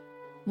it.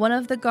 One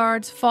of the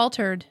guards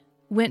faltered,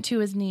 went to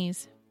his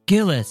knees.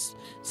 "Gillis,"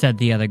 said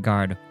the other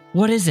guard,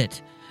 "what is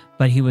it?"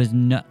 But he was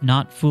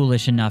not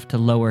foolish enough to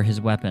lower his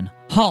weapon.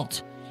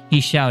 "Halt!" he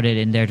shouted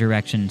in their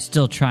direction,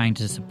 still trying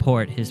to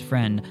support his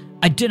friend.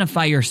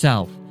 "Identify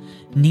yourself!"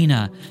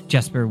 "Nina,"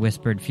 Jesper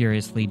whispered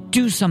furiously,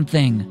 "do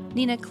something!"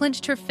 Nina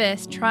clenched her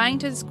fist, trying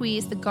to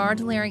squeeze the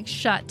guard's larynx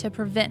shut to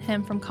prevent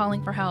him from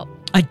calling for help.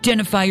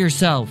 "Identify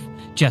yourself!"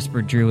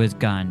 Jesper drew his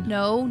gun.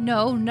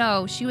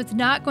 No. She was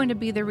not going to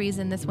be the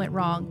reason this went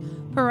wrong.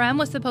 Parem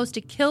was supposed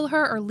to kill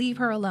her or leave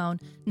her alone,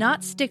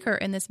 not stick her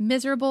in this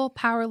miserable,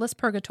 powerless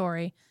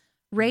purgatory.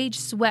 Rage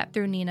swept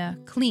through Nina,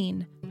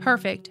 clean,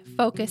 perfect,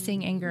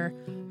 focusing anger.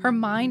 Her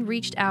mind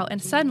reached out,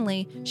 and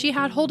suddenly she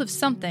had hold of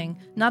something,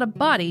 not a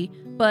body,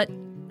 but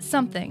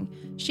something.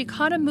 She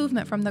caught a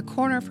movement from the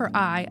corner of her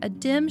eye, a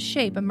dim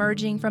shape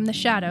emerging from the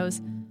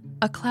shadows,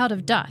 a cloud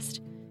of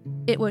dust.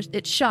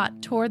 It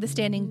shot toward the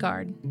standing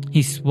guard.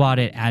 He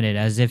swatted at it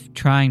as if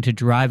trying to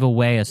drive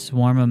away a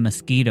swarm of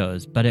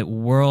mosquitoes, but it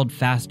whirled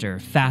faster,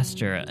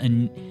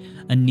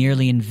 a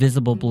nearly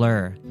invisible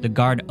blur. The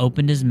guard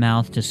opened his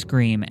mouth to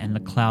scream, and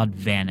the cloud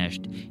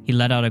vanished. He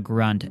let out a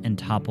grunt and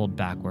toppled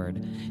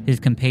backward.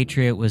 His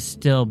compatriot was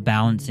still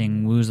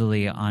balancing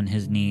woozily on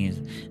his knees.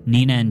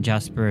 Nina and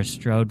Jesper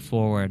strode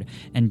forward,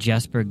 and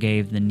Jesper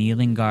gave the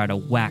kneeling guard a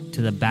whack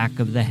to the back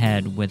of the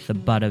head with the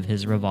butt of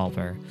his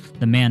revolver.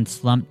 The man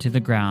slumped to the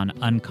ground,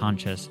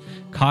 unconscious.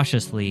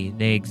 Cautiously,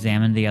 they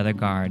examined the other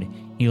guard.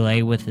 He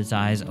lay with his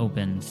eyes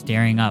open,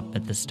 staring up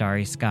at the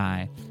starry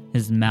sky.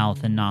 His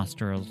mouth and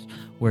nostrils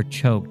were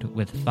choked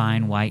with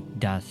fine white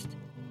dust.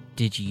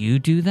 "Did you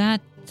do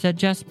that?" said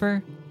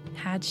Jesper.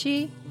 Had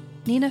she?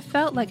 Nina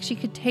felt like she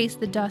could taste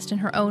the dust in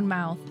her own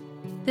mouth.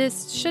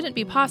 This shouldn't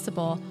be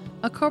possible.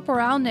 A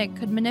corporalnik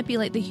could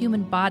manipulate the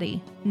human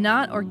body,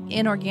 not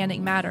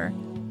inorganic matter.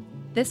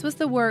 This was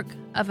the work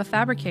of a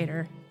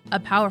fabricator, a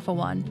powerful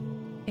one.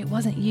 It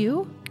wasn't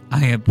you?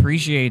 "I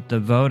appreciate the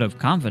vote of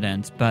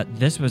confidence, but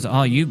this was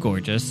all you,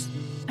 gorgeous."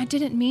 I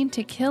didn't mean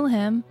to kill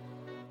him.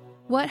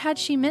 What had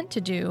she meant to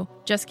do?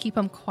 Just keep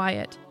him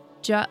quiet.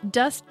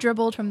 Dust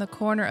dribbled from the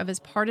corner of his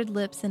parted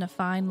lips in a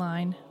fine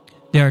line.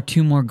 "There are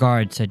 2 more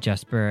guards," said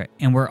Jesper,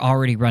 "and we're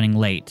already running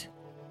late."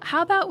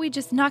 How about we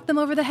just knock them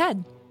over the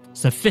head?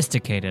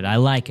 "Sophisticated, I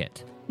like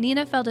it."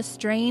 Nina felt a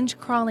strange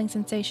crawling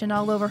sensation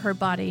all over her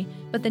body,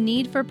 but the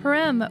need for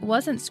Parem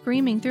wasn't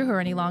screaming through her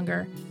any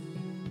longer.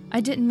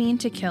 I didn't mean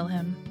to kill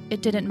him.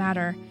 It didn't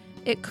matter.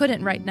 It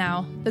couldn't right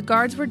now. The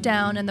guards were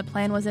down and the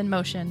plan was in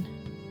motion.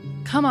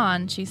 "Come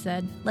on," she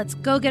said. "Let's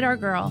go get our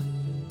girl."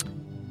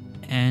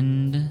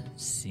 End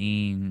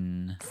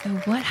scene. So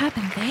what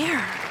happened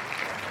there?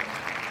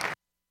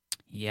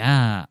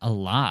 Yeah, a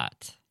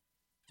lot.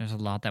 There's a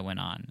lot that went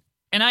on.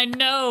 And I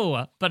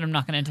know, but I'm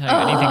not going to tell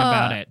you anything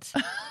about it.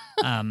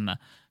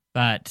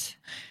 But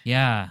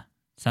yeah.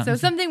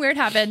 Something weird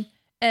happened,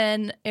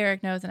 and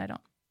Eric knows and I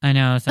don't. I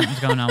know, something's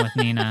going on with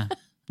Nina.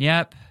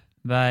 Yep,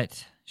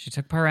 but she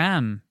took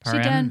Parem. She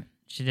did.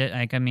 She did,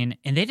 and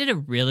they did a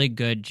really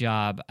good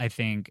job, I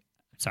think.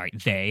 Sorry,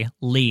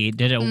 Lee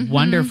did a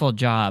wonderful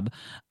job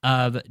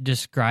of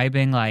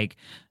describing, I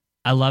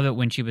love it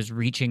when she was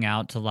reaching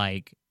out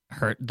to,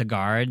 hurt the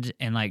guards,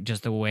 and,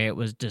 just the way it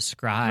was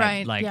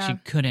described. Right, she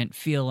couldn't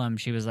feel them.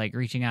 She was,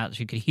 reaching out.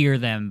 She could hear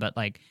them, but,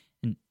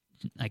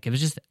 it was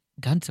just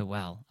done so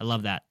well. I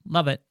love that.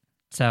 Love it.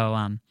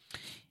 So,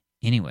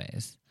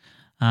 anyways.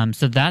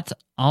 So that's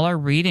all our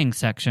reading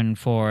section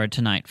for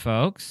tonight,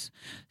 folks.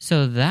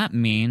 So that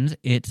means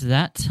it's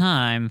that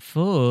time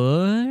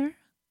for...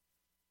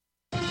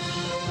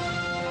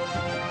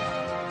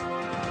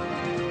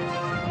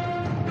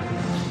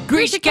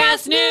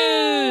 GrishaCast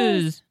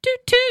News!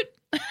 Toot toot!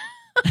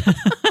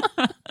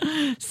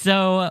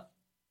 So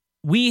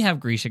we have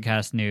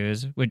GrishaCast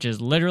News, which is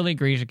literally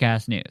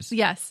GrishaCast News.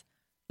 Yes.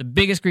 The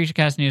biggest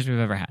GrishaCast News we've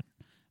ever had.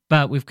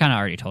 But we've kind of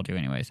already told you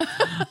anyways.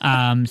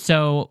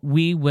 So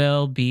we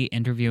will be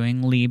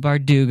interviewing Leigh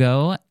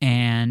Bardugo,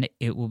 and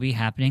it will be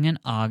happening in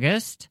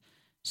August.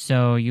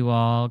 So you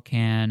all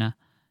can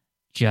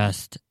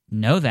just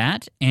know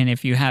that. And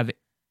if you have,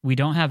 we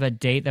don't have a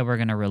date that we're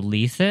going to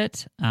release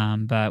it,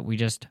 but we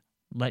just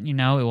let you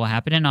know it will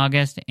happen in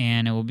August,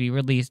 and it will be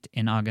released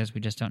in August.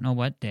 We just don't know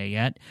what day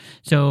yet.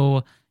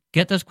 So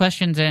get those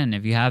questions in.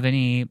 If you have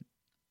any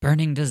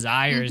burning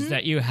desires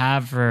that you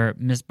have for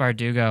Miss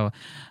Bardugo,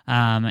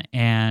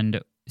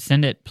 and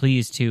send it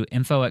please to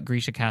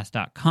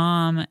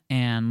info@grishacast.com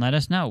and let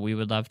us know. We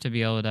would love to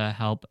be able to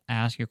help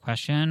ask your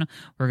question.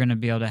 We're going to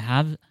be able to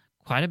have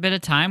quite a bit of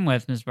time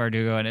with Miss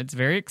Bardugo, and it's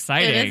very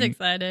exciting. It is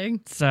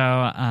exciting.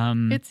 So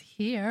it's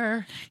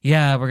here.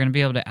 Yeah, we're going to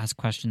be able to ask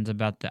questions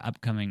about the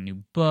upcoming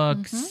new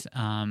books,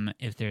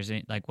 if there's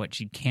what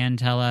she can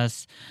tell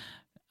us.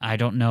 I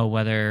don't know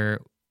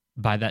whether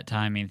by that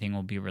time anything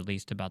will be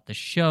released about the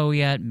show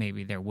yet.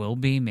 Maybe there will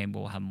be. Maybe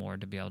we'll have more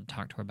to be able to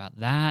talk to her about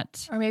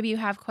that. Or maybe you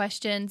have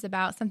questions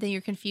about something you're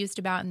confused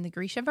about in the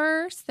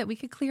Grishaverse that we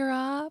could clear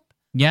up.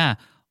 Yeah.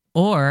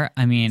 Or,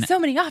 I mean, So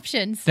many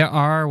options. there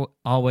are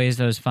always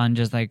those fun,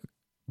 just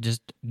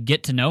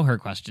get to know her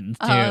questions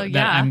too. Oh, That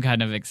yeah. I'm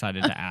kind of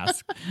excited to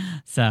ask.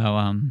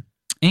 So,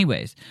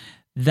 anyways,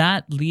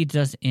 that leads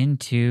us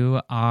into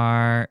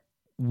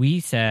we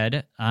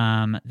said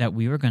that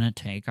we were going to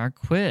take our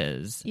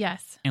quiz.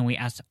 Yes. And we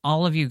asked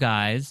all of you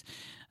guys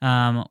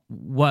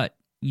what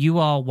you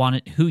all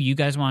wanted, who you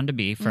guys wanted to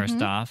be,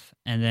 first off.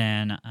 And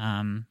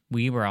then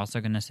we were also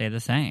going to say the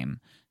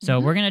same. So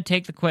we're going to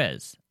take the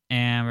quiz.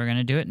 And we're going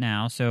to do it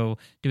now. So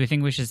do we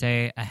think we should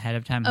say ahead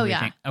of time who we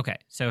think? Okay,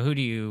 so who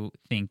do you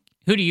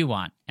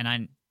want?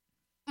 And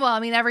Well, I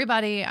mean,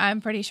 everybody,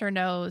 I'm pretty sure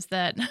knows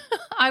that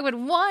I would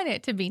want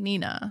it to be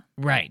Nina.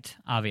 Right,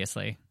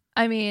 obviously.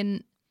 I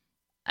mean,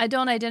 I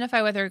don't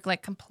identify with her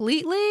like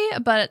completely,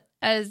 but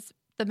as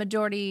the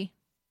majority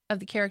of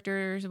the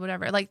characters or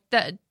whatever, like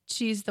that,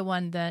 she's the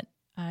one that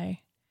I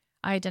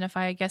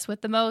identify, I guess,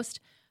 with the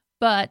most.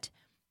 But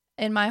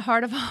in my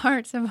heart of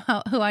hearts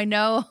about who I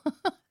know,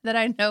 that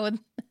I know that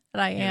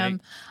I am,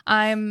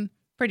 I'm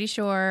pretty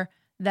sure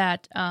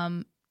that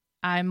I'm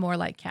more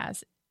like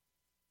Kaz,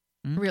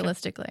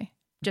 realistically.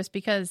 Just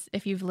because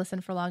if you've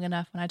listened for long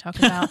enough when I talk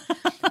about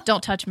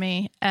don't touch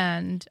me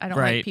and I don't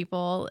like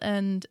people,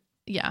 and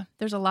yeah,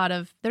 there's a lot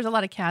of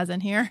Kaz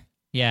in here.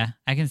 Yeah,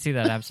 I can see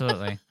that,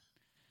 absolutely.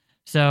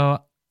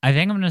 So I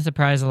think I'm going to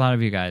surprise a lot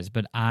of you guys,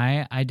 but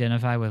I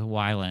identify with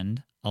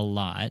Wyland a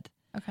lot.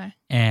 Okay.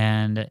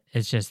 And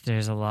it's just,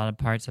 there's a lot of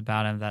parts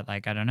about him that,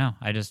 like, I don't know.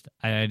 I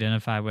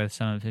identify with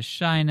some of his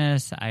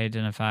shyness. I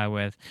identify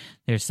with,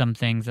 there's some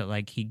things that,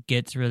 like, he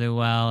gets really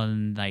well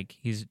and, like,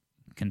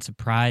 can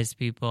surprise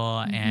people.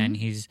 And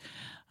he's,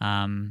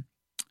 I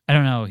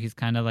don't know, he's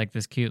kind of like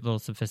this cute little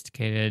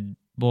sophisticated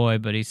boy,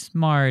 but he's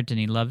smart and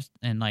he loves,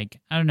 and, like,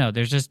 I don't know.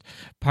 There's just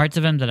parts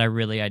of him that I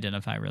really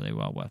identify really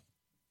well with.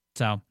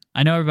 So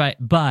I know everybody,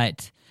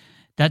 but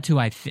that's who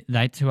I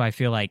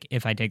feel like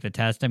if I take the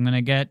test, I'm going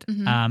to get.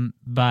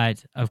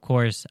 But of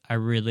course, I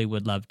really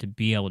would love to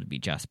be able to be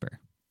Jesper.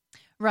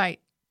 Right.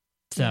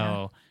 So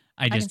yeah.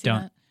 I just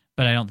don't. That.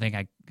 But I don't think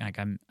I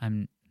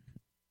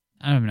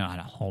don't know how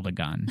to hold a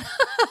gun.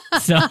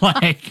 So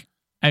like,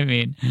 I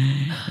mean,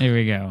 there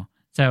we go.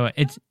 So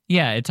it's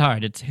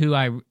hard. It's who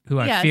I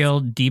feel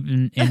deep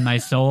in my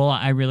soul.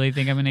 I really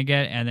think I'm going to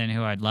get, and then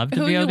who I'd love to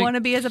who be. Who you want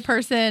to be as a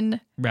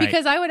person? Right.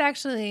 Because I would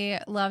actually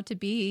love to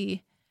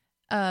be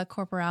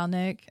Corporal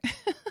Nick.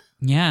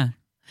 Yeah.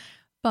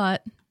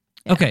 But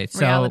yeah, okay, so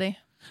reality.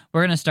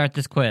 We're going to start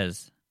this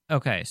quiz.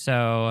 Okay,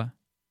 so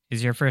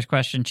is your first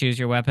question choose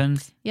your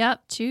weapons?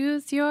 Yep,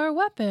 choose your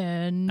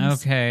weapons.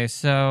 Okay,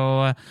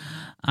 so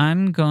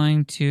I'm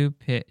going to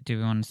pick. Do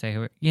we want to say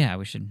who? Yeah,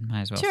 we should.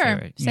 Might as well sure.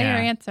 say it. Say your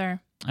answer.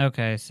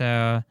 Okay,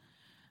 so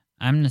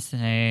I'm going to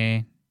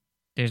say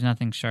there's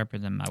nothing sharper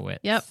than my wits.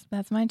 Yep,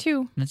 that's mine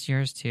too. That's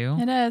yours too?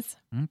 It is.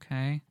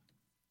 Okay.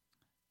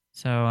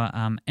 So,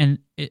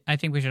 I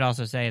think we should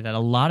also say that a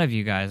lot of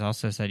you guys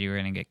also said you were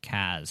going to get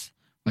Kaz,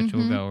 which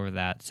we'll go over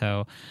that.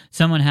 So,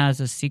 someone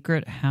has a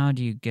secret. How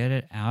do you get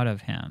it out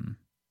of him?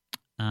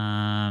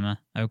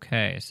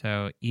 Okay,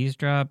 so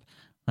eavesdrop,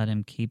 let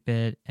him keep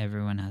it.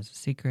 Everyone has a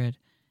secret.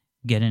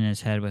 Get in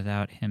his head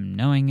without him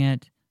knowing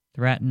it.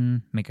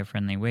 Threaten, make a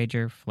friendly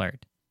wager.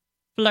 Flirt.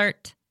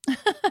 Flirt.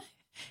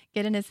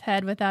 Get in his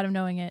head without him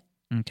knowing it.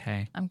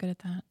 Okay. I'm good at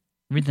that.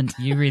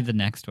 You read the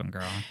next one,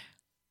 girl.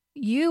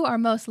 You are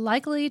most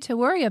likely to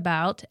worry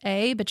about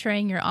A,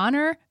 betraying your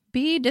honor,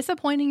 B,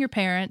 disappointing your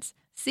parents,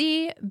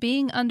 C,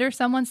 being under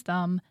someone's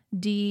thumb,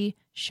 D,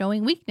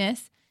 showing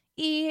weakness,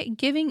 E,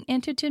 giving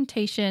into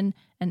temptation,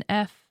 and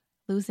F,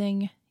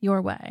 losing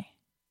your way.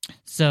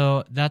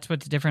 So that's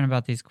what's different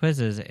about these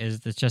quizzes is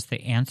that just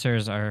the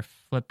answers are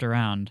flipped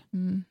around.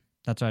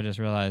 That's what I just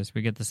realized.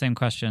 We get the same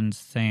questions,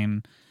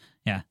 same,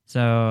 yeah. So,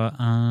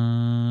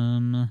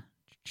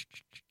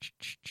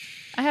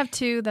 I have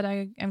two that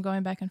I am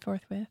going back and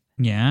forth with.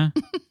 Yeah?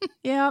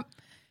 Yep.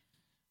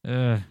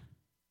 I'm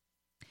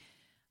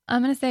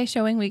going to say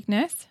showing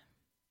weakness.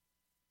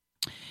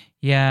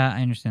 Yeah,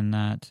 I understand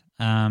that.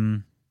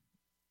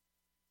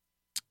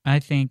 I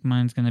think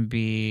mine's going to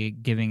be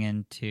giving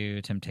in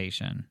to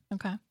temptation.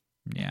 Okay.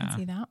 Yeah. I can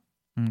see that.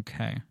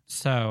 Okay.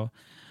 So,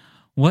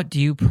 what do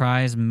you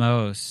prize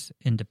most?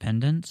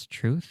 Independence,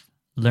 truth,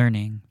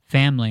 learning,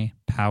 family,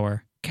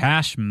 power,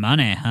 cash,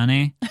 money,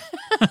 honey.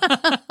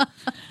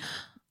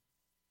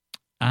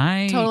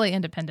 Totally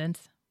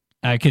independence.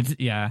 I could,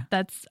 yeah.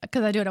 That's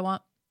because I do what I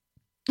want.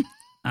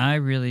 I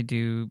really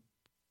do.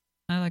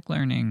 I like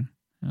learning.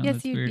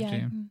 Yes, you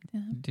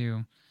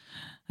do.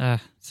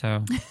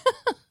 So,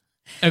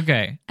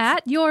 okay.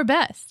 At your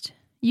best,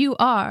 you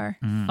are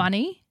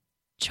funny,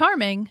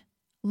 charming,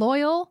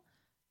 loyal,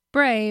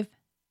 brave,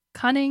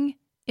 cunning,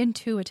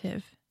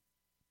 intuitive.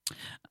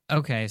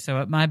 Okay, so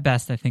at my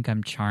best, I think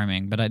I'm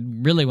charming, but I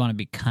really want to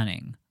be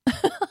cunning.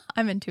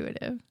 I'm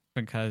intuitive.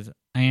 Because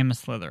I am a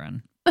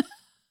Slytherin.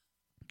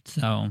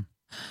 So,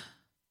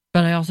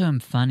 but I also am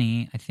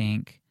funny, I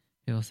think.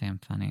 People say I'm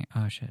funny.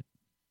 Oh, shit.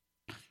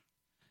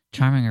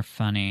 Charming or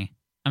funny?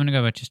 I'm going to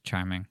go with just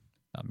charming.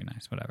 That'll be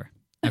nice, whatever.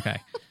 Okay.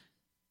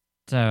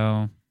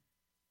 So,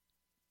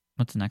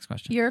 What's the next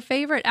question? Your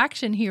favorite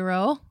action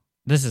hero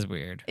This is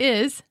weird.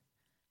 is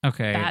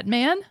Okay.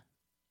 Batman,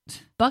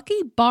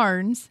 Bucky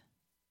Barnes,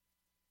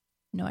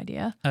 no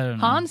idea, I don't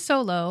know. Han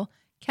Solo,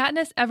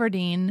 Katniss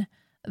Everdeen,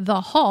 the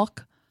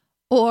Hulk,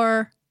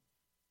 or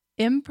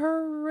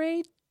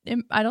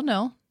I don't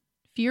know,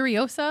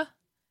 Furiosa.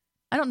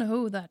 I don't know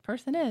who that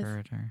person is.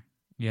 Predator.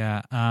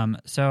 Yeah.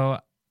 So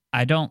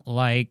I don't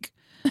like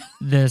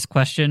this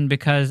question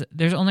because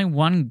there's only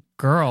one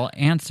girl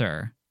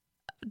answer.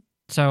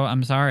 So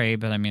I'm sorry,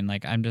 but I mean,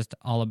 like, I'm just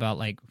all about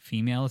like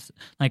females.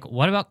 Like,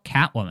 what about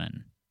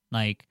Catwoman?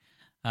 Like,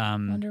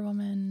 Wonder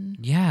Woman.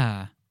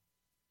 yeah.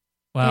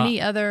 Well, Any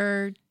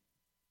other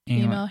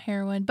anyway. female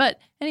heroine. But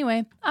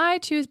anyway, I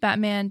choose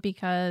Batman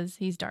because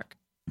he's dark.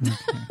 Okay.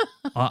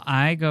 Well,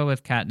 I go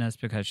with Katniss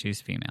because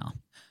she's female.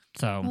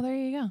 So, Well, there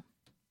you go.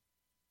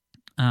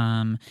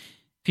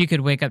 if you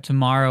could wake up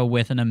tomorrow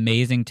with an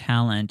amazing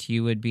talent,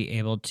 you would be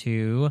able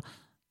to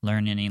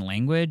learn any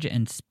language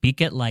and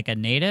speak it like a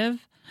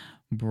native,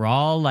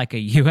 brawl like a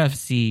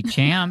UFC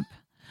champ,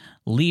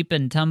 leap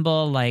and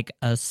tumble like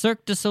a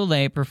Cirque du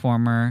Soleil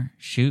performer,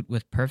 shoot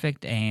with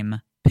perfect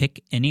aim,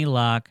 pick any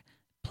lock,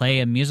 play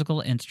a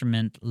musical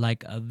instrument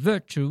like a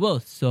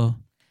virtuoso.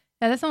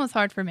 Yeah, this one was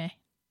hard for me.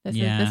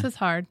 This was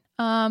hard.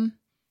 I'm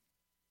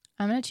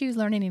gonna choose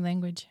learn any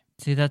language.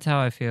 See, that's how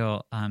I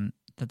feel.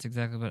 That's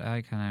exactly what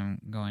I kind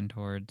of going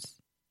towards.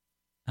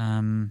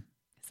 Because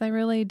I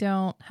really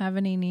don't have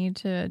any need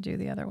to do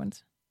the other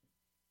ones.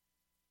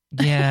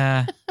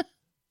 Yeah.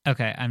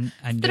 Okay, I'm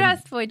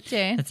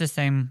Здравствуйте. It's the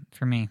same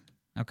for me.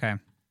 Okay.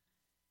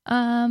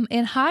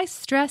 In high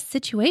stress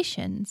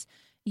situations,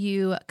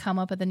 you come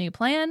up with a new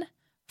plan,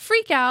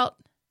 freak out,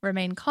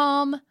 remain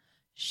calm,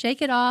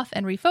 shake it off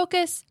and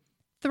refocus,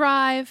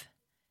 thrive,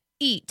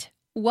 eat.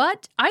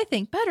 What? I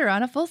think better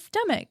on a full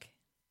stomach.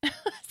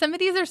 Some of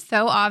these are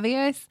so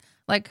obvious,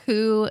 like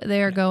who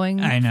they're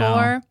going I know.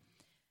 for.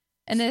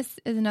 And this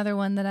is another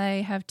one that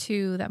I have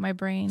two that my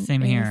brain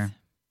Same is- here.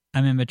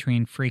 I'm in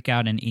between freak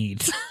out and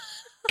eat.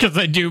 Because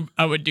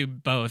I would do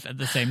both at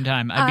the same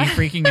time. I'd be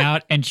freaking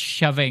out and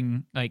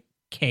shoving like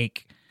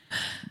cake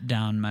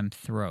down my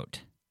throat.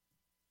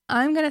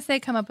 I'm going to say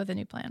come up with a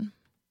new plan.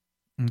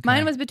 Okay.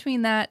 Mine was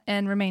between that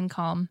and remain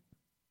calm.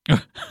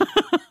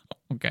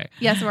 Okay.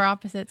 Yes, we're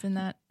opposites in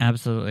that.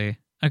 Absolutely.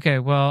 Okay,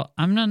 well,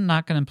 I'm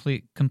not going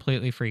to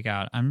completely freak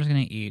out. I'm just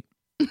going to eat.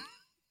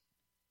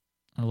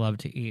 I love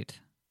to eat.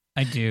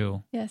 I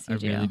do. Yes, you I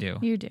do. really do.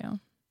 You do.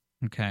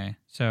 Okay,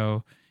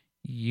 so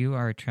you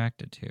are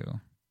attracted to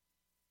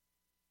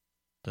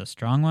the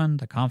strong one,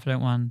 the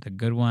confident one, the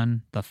good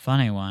one, the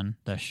funny one,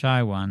 the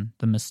shy one,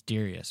 the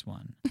mysterious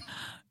one.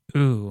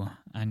 Ooh,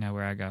 I know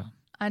where I go.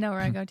 I know where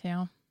I go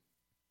to.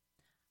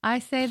 I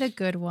say the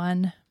good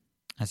one.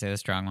 I say the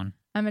strong one.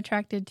 I'm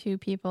attracted to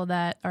people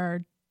that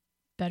are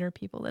better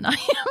people than I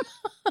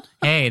am.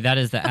 Hey, that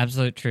is the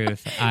absolute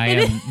truth. I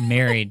am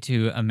married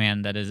to a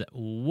man that is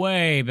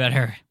way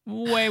better,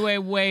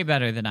 way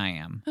better than I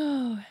am.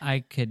 Oh,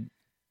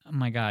 Oh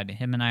my God,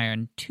 him and I are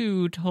in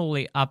two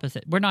totally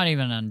opposite. We're not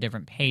even on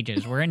different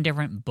pages. We're in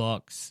different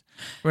books.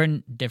 We're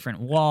in different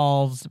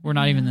walls. We're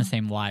not even in the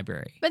same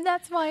library. but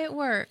that's why it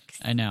works.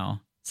 I know.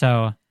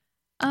 So,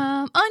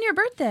 On your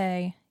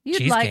birthday, you'd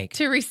Cheesecake. like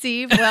to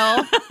receive,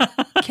 well,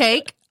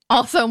 cake,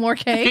 also more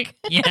cake,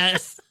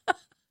 yes.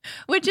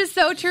 which is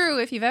so true.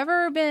 If you've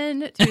ever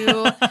been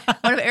to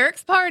one of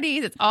Eric's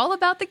parties, it's all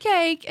about the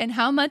cake and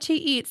how much he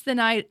eats the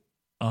night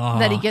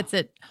that he gets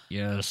it.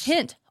 Yes.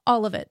 Hint,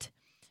 all of it.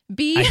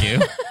 B, I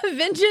do.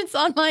 vengeance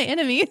on my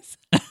enemies.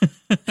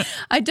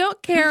 I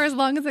don't care as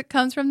long as it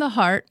comes from the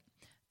heart.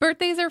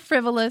 Birthdays are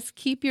frivolous.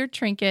 Keep your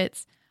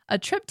trinkets. A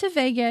trip to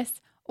Vegas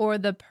or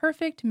the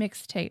perfect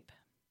mixtape.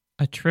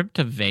 A trip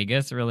to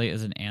Vegas really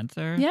is an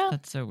answer? Yeah.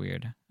 That's so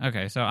weird.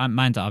 Okay, so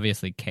mine's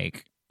obviously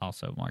cake.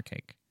 Also more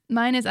cake.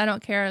 Mine is I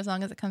don't care as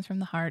long as it comes from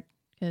the heart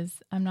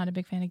because I'm not a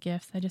big fan of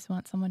gifts. I just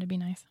want someone to be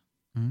nice.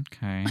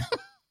 Okay.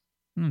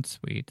 That's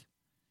sweet.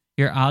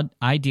 Your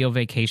ideal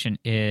vacation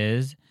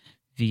is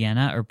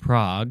Vienna or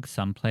Prague,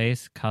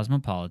 someplace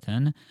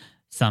cosmopolitan,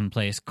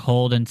 someplace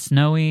cold and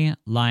snowy,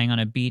 lying on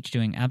a beach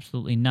doing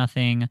absolutely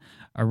nothing,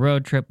 a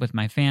road trip with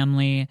my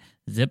family,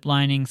 zip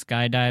lining,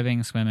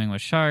 skydiving, swimming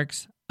with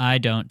sharks. I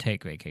don't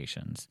take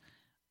vacations.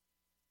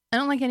 I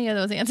don't like any of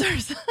those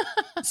answers.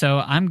 So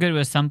I'm good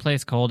with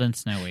someplace cold and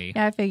snowy.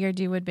 Yeah, I figured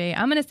you would be.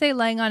 I'm going to say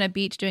laying on a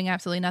beach doing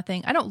absolutely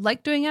nothing. I don't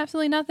like doing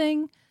absolutely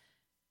nothing,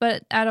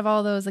 but out of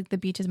all those, like the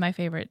beach is my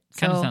favorite.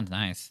 Kind of So sounds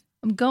nice.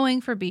 I'm going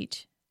for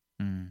beach.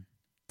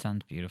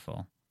 Sounds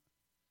beautiful.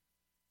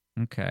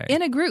 Okay.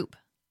 In a group,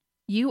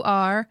 you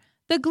are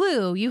the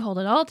glue. You hold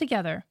it all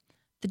together.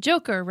 The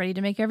joker, ready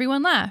to make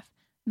everyone laugh.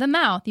 The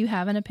mouth, you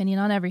have an opinion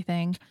on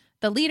everything.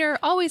 The leader,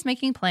 always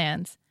making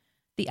plans.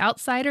 The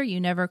outsider, you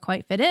never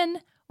quite fit in.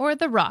 Or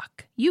the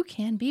rock, you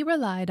can be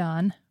relied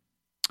on.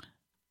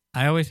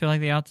 I always feel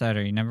like the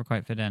outsider. You never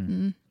quite fit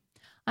in.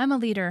 I'm a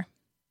leader.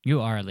 You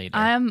are a leader.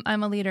 I'm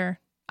a leader.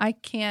 I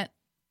can't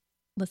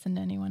listen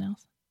to anyone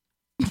else.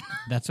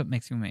 That's what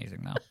makes you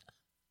amazing, though.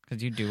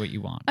 Because you do what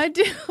you want. I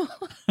do.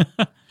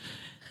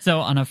 So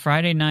on a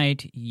Friday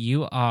night,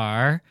 you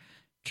are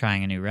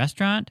trying a new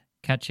restaurant,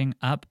 catching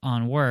up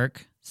on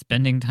work,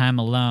 spending time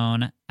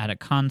alone, at a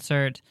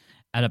concert,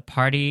 at a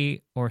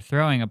party, or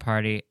throwing a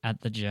party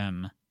at the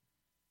gym.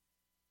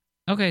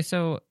 Okay,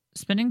 so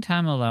spending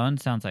time alone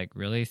sounds like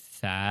really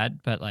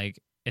sad, but like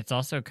it's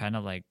also kind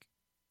of like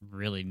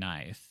really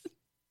nice.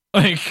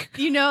 Like,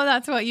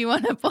 That's what you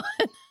want to put.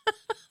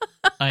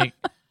 like,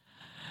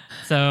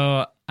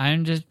 so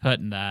I'm just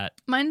putting that.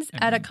 Mine's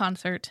at a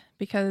concert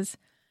because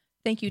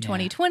thank you,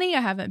 2020. I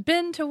haven't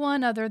been to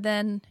one other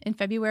than in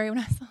February when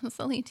I saw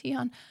Celine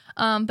Dion.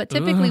 But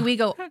typically we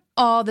go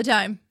all the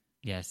time.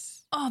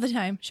 Yes. All the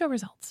time. Show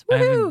results. I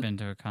Woohoo! haven't been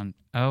to a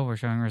Oh, we're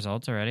showing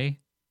results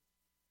already?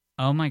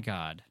 Oh my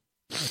God.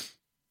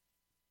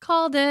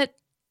 Called it.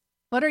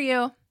 What are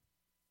you?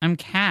 I'm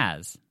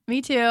Kaz.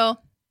 Me too.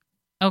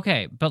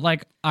 Okay, but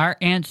like our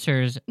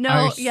answers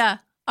No, yeah.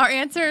 Our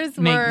answers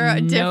make were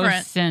no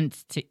different.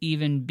 sense to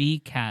even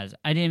be Kaz.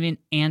 I didn't even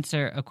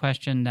answer a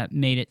question that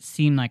made it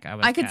seem like I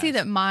was I could Kaz. see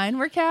that mine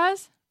were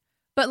Kaz,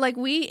 but like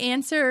we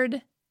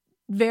answered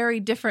very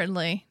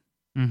differently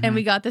and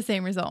we got the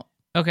same result.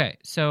 Okay,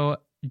 so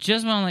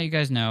just want to let you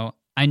guys know,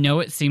 I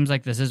know it seems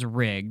like this is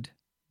rigged,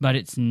 but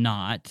it's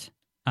not.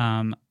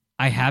 I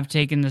have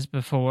taken this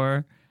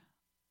before,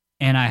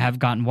 and I have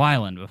gotten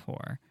Wyland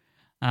before.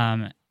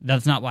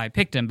 That's not why I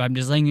picked him, but I'm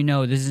just letting you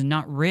know this is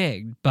not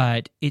rigged,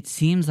 but it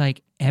seems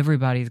like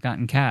everybody's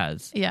gotten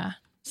Kaz. Yeah.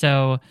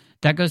 So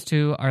that goes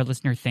to our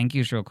listener thank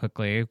yous real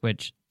quickly,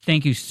 which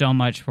thank you so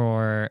much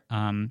for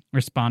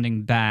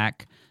responding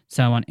back.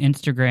 So on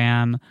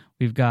Instagram,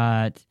 we've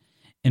got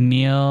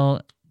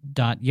Emil.yikes.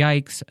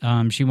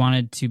 She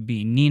wanted to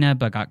be Nina,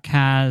 but got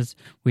Kaz.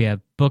 We have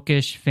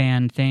Bookish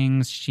Fan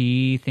Things.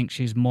 She thinks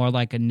she's more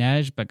like a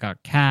Nej, but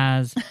got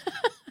Kaz.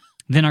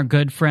 Then our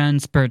good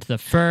friend Spurt the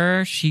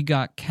Fur, she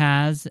got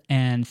Kaz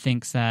and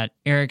thinks that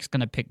Eric's going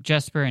to pick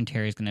Jesper and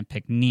Terry's going to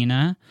pick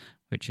Nina,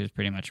 which is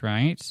pretty much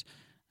right.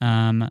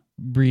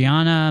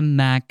 Brianna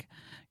Mac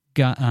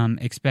got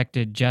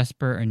expected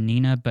Jesper or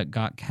Nina, but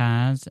got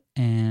Kaz.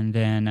 And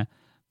then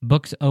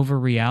Books Over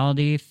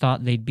Reality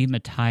thought they'd be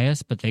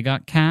Matthias, but they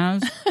got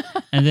Kaz.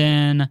 And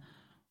then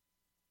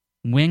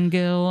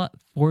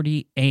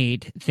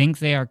Wingil48 thinks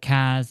they are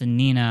Kaz and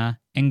Nina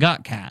and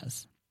got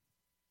Kaz.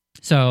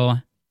 So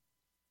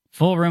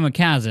full room of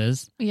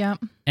Kaz's. Yeah.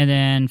 And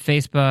then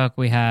Facebook,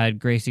 we had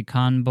Gracie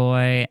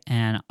Conboy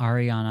and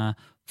Ariana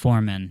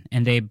Foreman,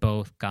 and they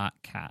both got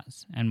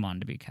Kaz and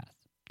wanted to be Kaz.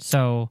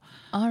 So,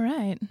 all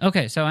right.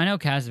 Okay, so I know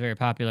Kaz is very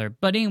popular,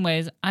 but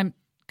anyways, I'm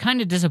kind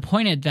of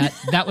disappointed that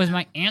that was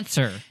my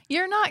answer.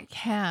 You're not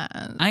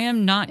Kaz. I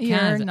am not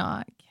Kaz. You're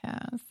not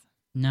Kaz.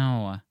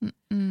 No.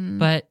 Mm-mm.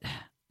 But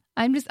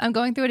I'm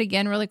going through it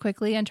again really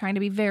quickly and trying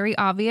to be very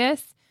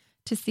obvious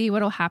to see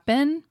what'll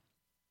happen.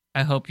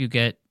 I hope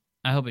it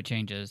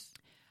changes.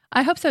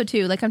 I hope so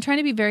too. Like I'm trying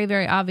to be very,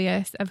 very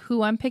obvious of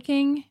who I'm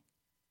picking.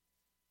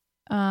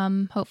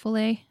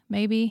 Hopefully,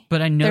 maybe.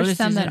 But I know there's this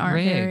some isn't that aren't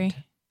rigged. very.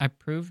 I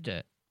proved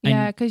it.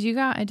 Yeah, because you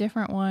got a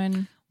different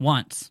one.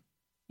 Once.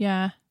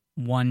 Yeah.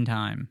 One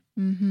time.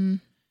 Mm-hmm.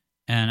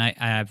 And I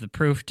have the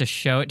proof to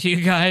show it to you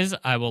guys.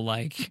 I will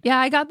Yeah,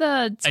 I got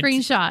the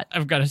screenshot.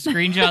 I've got a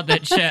screenshot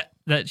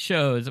that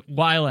shows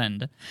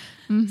Wyland.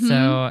 Mm-hmm.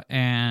 So,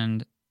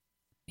 and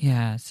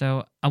yeah,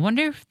 so I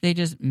wonder if they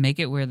just make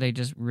it where they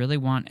just really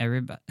want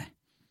everybody.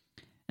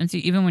 And see,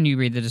 even when you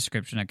read the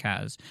description of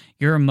Kaz,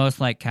 you're most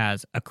like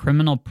Kaz, a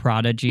criminal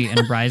prodigy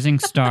and rising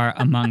star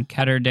among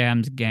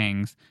Ketterdam's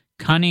gangs.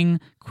 Cunning,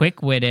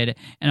 quick-witted,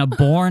 and a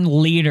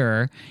born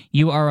leader,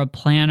 you are a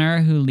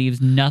planner who leaves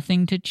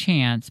nothing to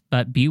chance,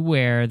 but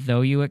beware,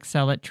 though you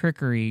excel at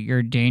trickery,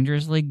 you're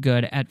dangerously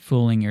good at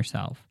fooling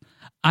yourself.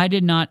 I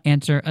did not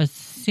answer a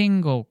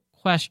single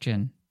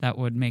question that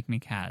would make me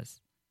Kaz.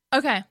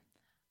 Okay.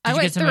 I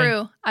went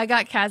through. I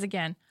got Kaz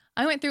again.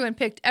 I went through and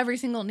picked every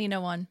single Nina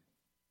one.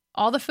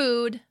 All the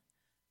food,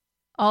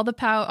 all the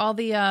power, all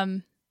the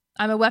I'm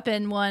a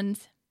weapon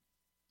ones.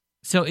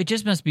 So it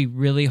just must be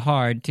really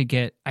hard to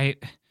get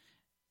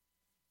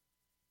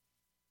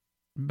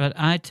but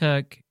I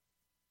took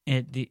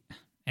it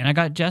and I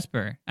got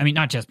Jesper. I mean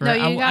not Jesper. No,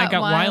 I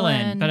got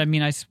Wyland. But I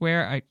mean I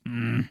swear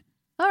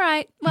All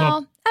right.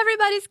 Well,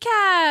 everybody's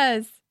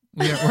Kaz.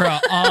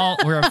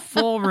 We're a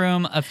full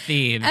room of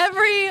thieves.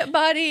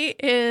 Everybody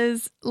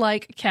is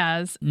like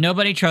Kaz.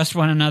 Nobody trusts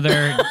one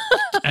another.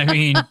 I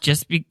mean,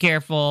 just be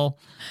careful.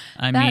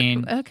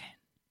 Okay.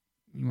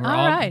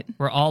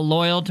 We're all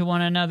loyal to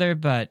one another,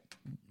 but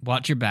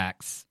watch your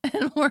backs.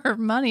 And we're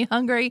money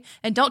hungry,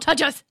 and don't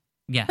touch us.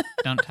 Yeah,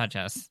 don't touch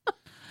us.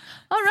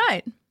 All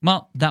right.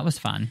 Well, that was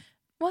fun.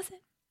 Was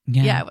it?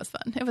 Yeah, it was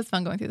fun. It was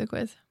fun going through the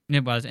quiz.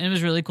 It was. And it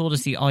was really cool to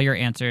see all your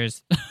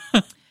answers.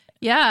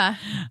 Yeah.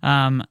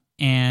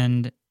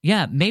 And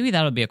yeah, maybe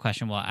that'll be a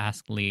question we'll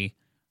ask Lee.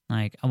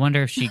 Like, I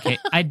wonder if she came.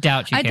 I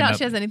doubt she I came doubt up.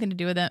 she has anything to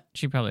do with it.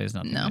 She probably has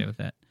nothing to do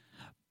with it.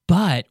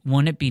 But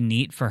wouldn't it be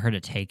neat for her to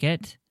take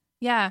it?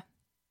 Yeah.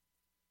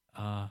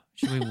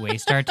 Should we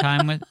waste our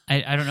time with?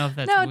 I don't know if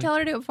that's. No, tell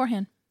her to do it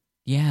beforehand.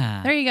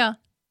 Yeah. There you go.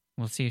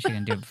 We'll see if she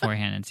can do it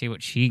beforehand and see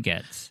what she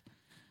gets.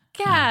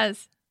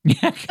 Kaz.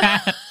 Yeah,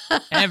 Kaz.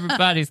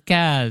 Everybody's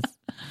Kaz.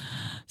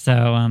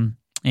 So,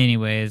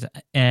 anyways,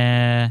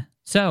 thank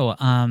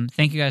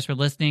you guys for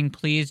listening.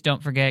 Please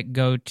don't forget,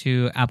 go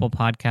to Apple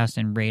Podcasts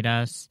and rate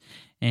us.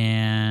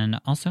 And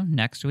also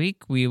next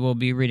week, we will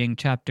be reading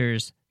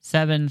chapters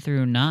 7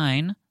 through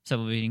 9. So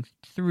we'll be reading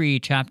 3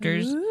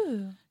 chapters.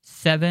 Ooh.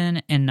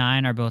 7 and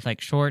 9 are both like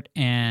short,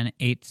 and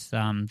 8's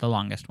the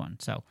longest one.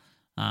 So,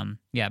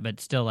 yeah, but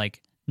still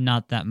like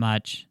not that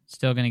much.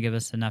 Still going to give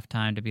us enough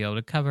time to be able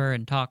to cover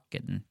and talk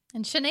and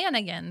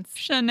shenanigans.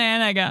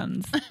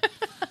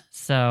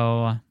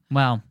 So,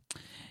 well,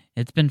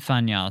 it's been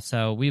fun, y'all.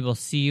 So we will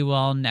see you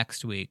all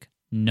next week.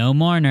 No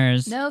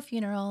mourners. No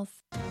funerals.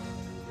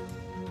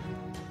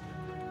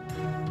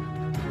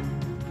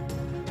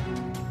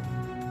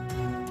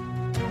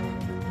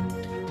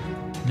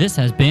 This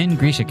has been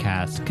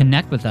GrishaCast.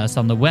 Connect with us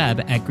on the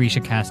web at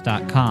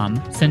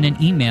GrishaCast.com. Send an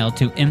email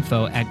to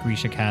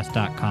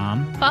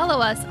info@GrishaCast.com. Follow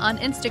us on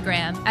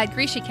Instagram at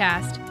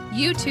GrishaCast,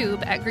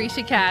 YouTube at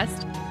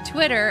GrishaCast,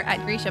 Twitter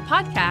at Grisha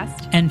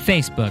Podcast, and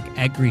Facebook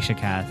at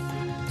GrishaCast.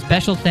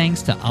 Special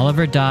thanks to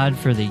Oliver Dodd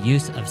for the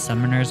use of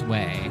Summoner's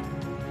Way.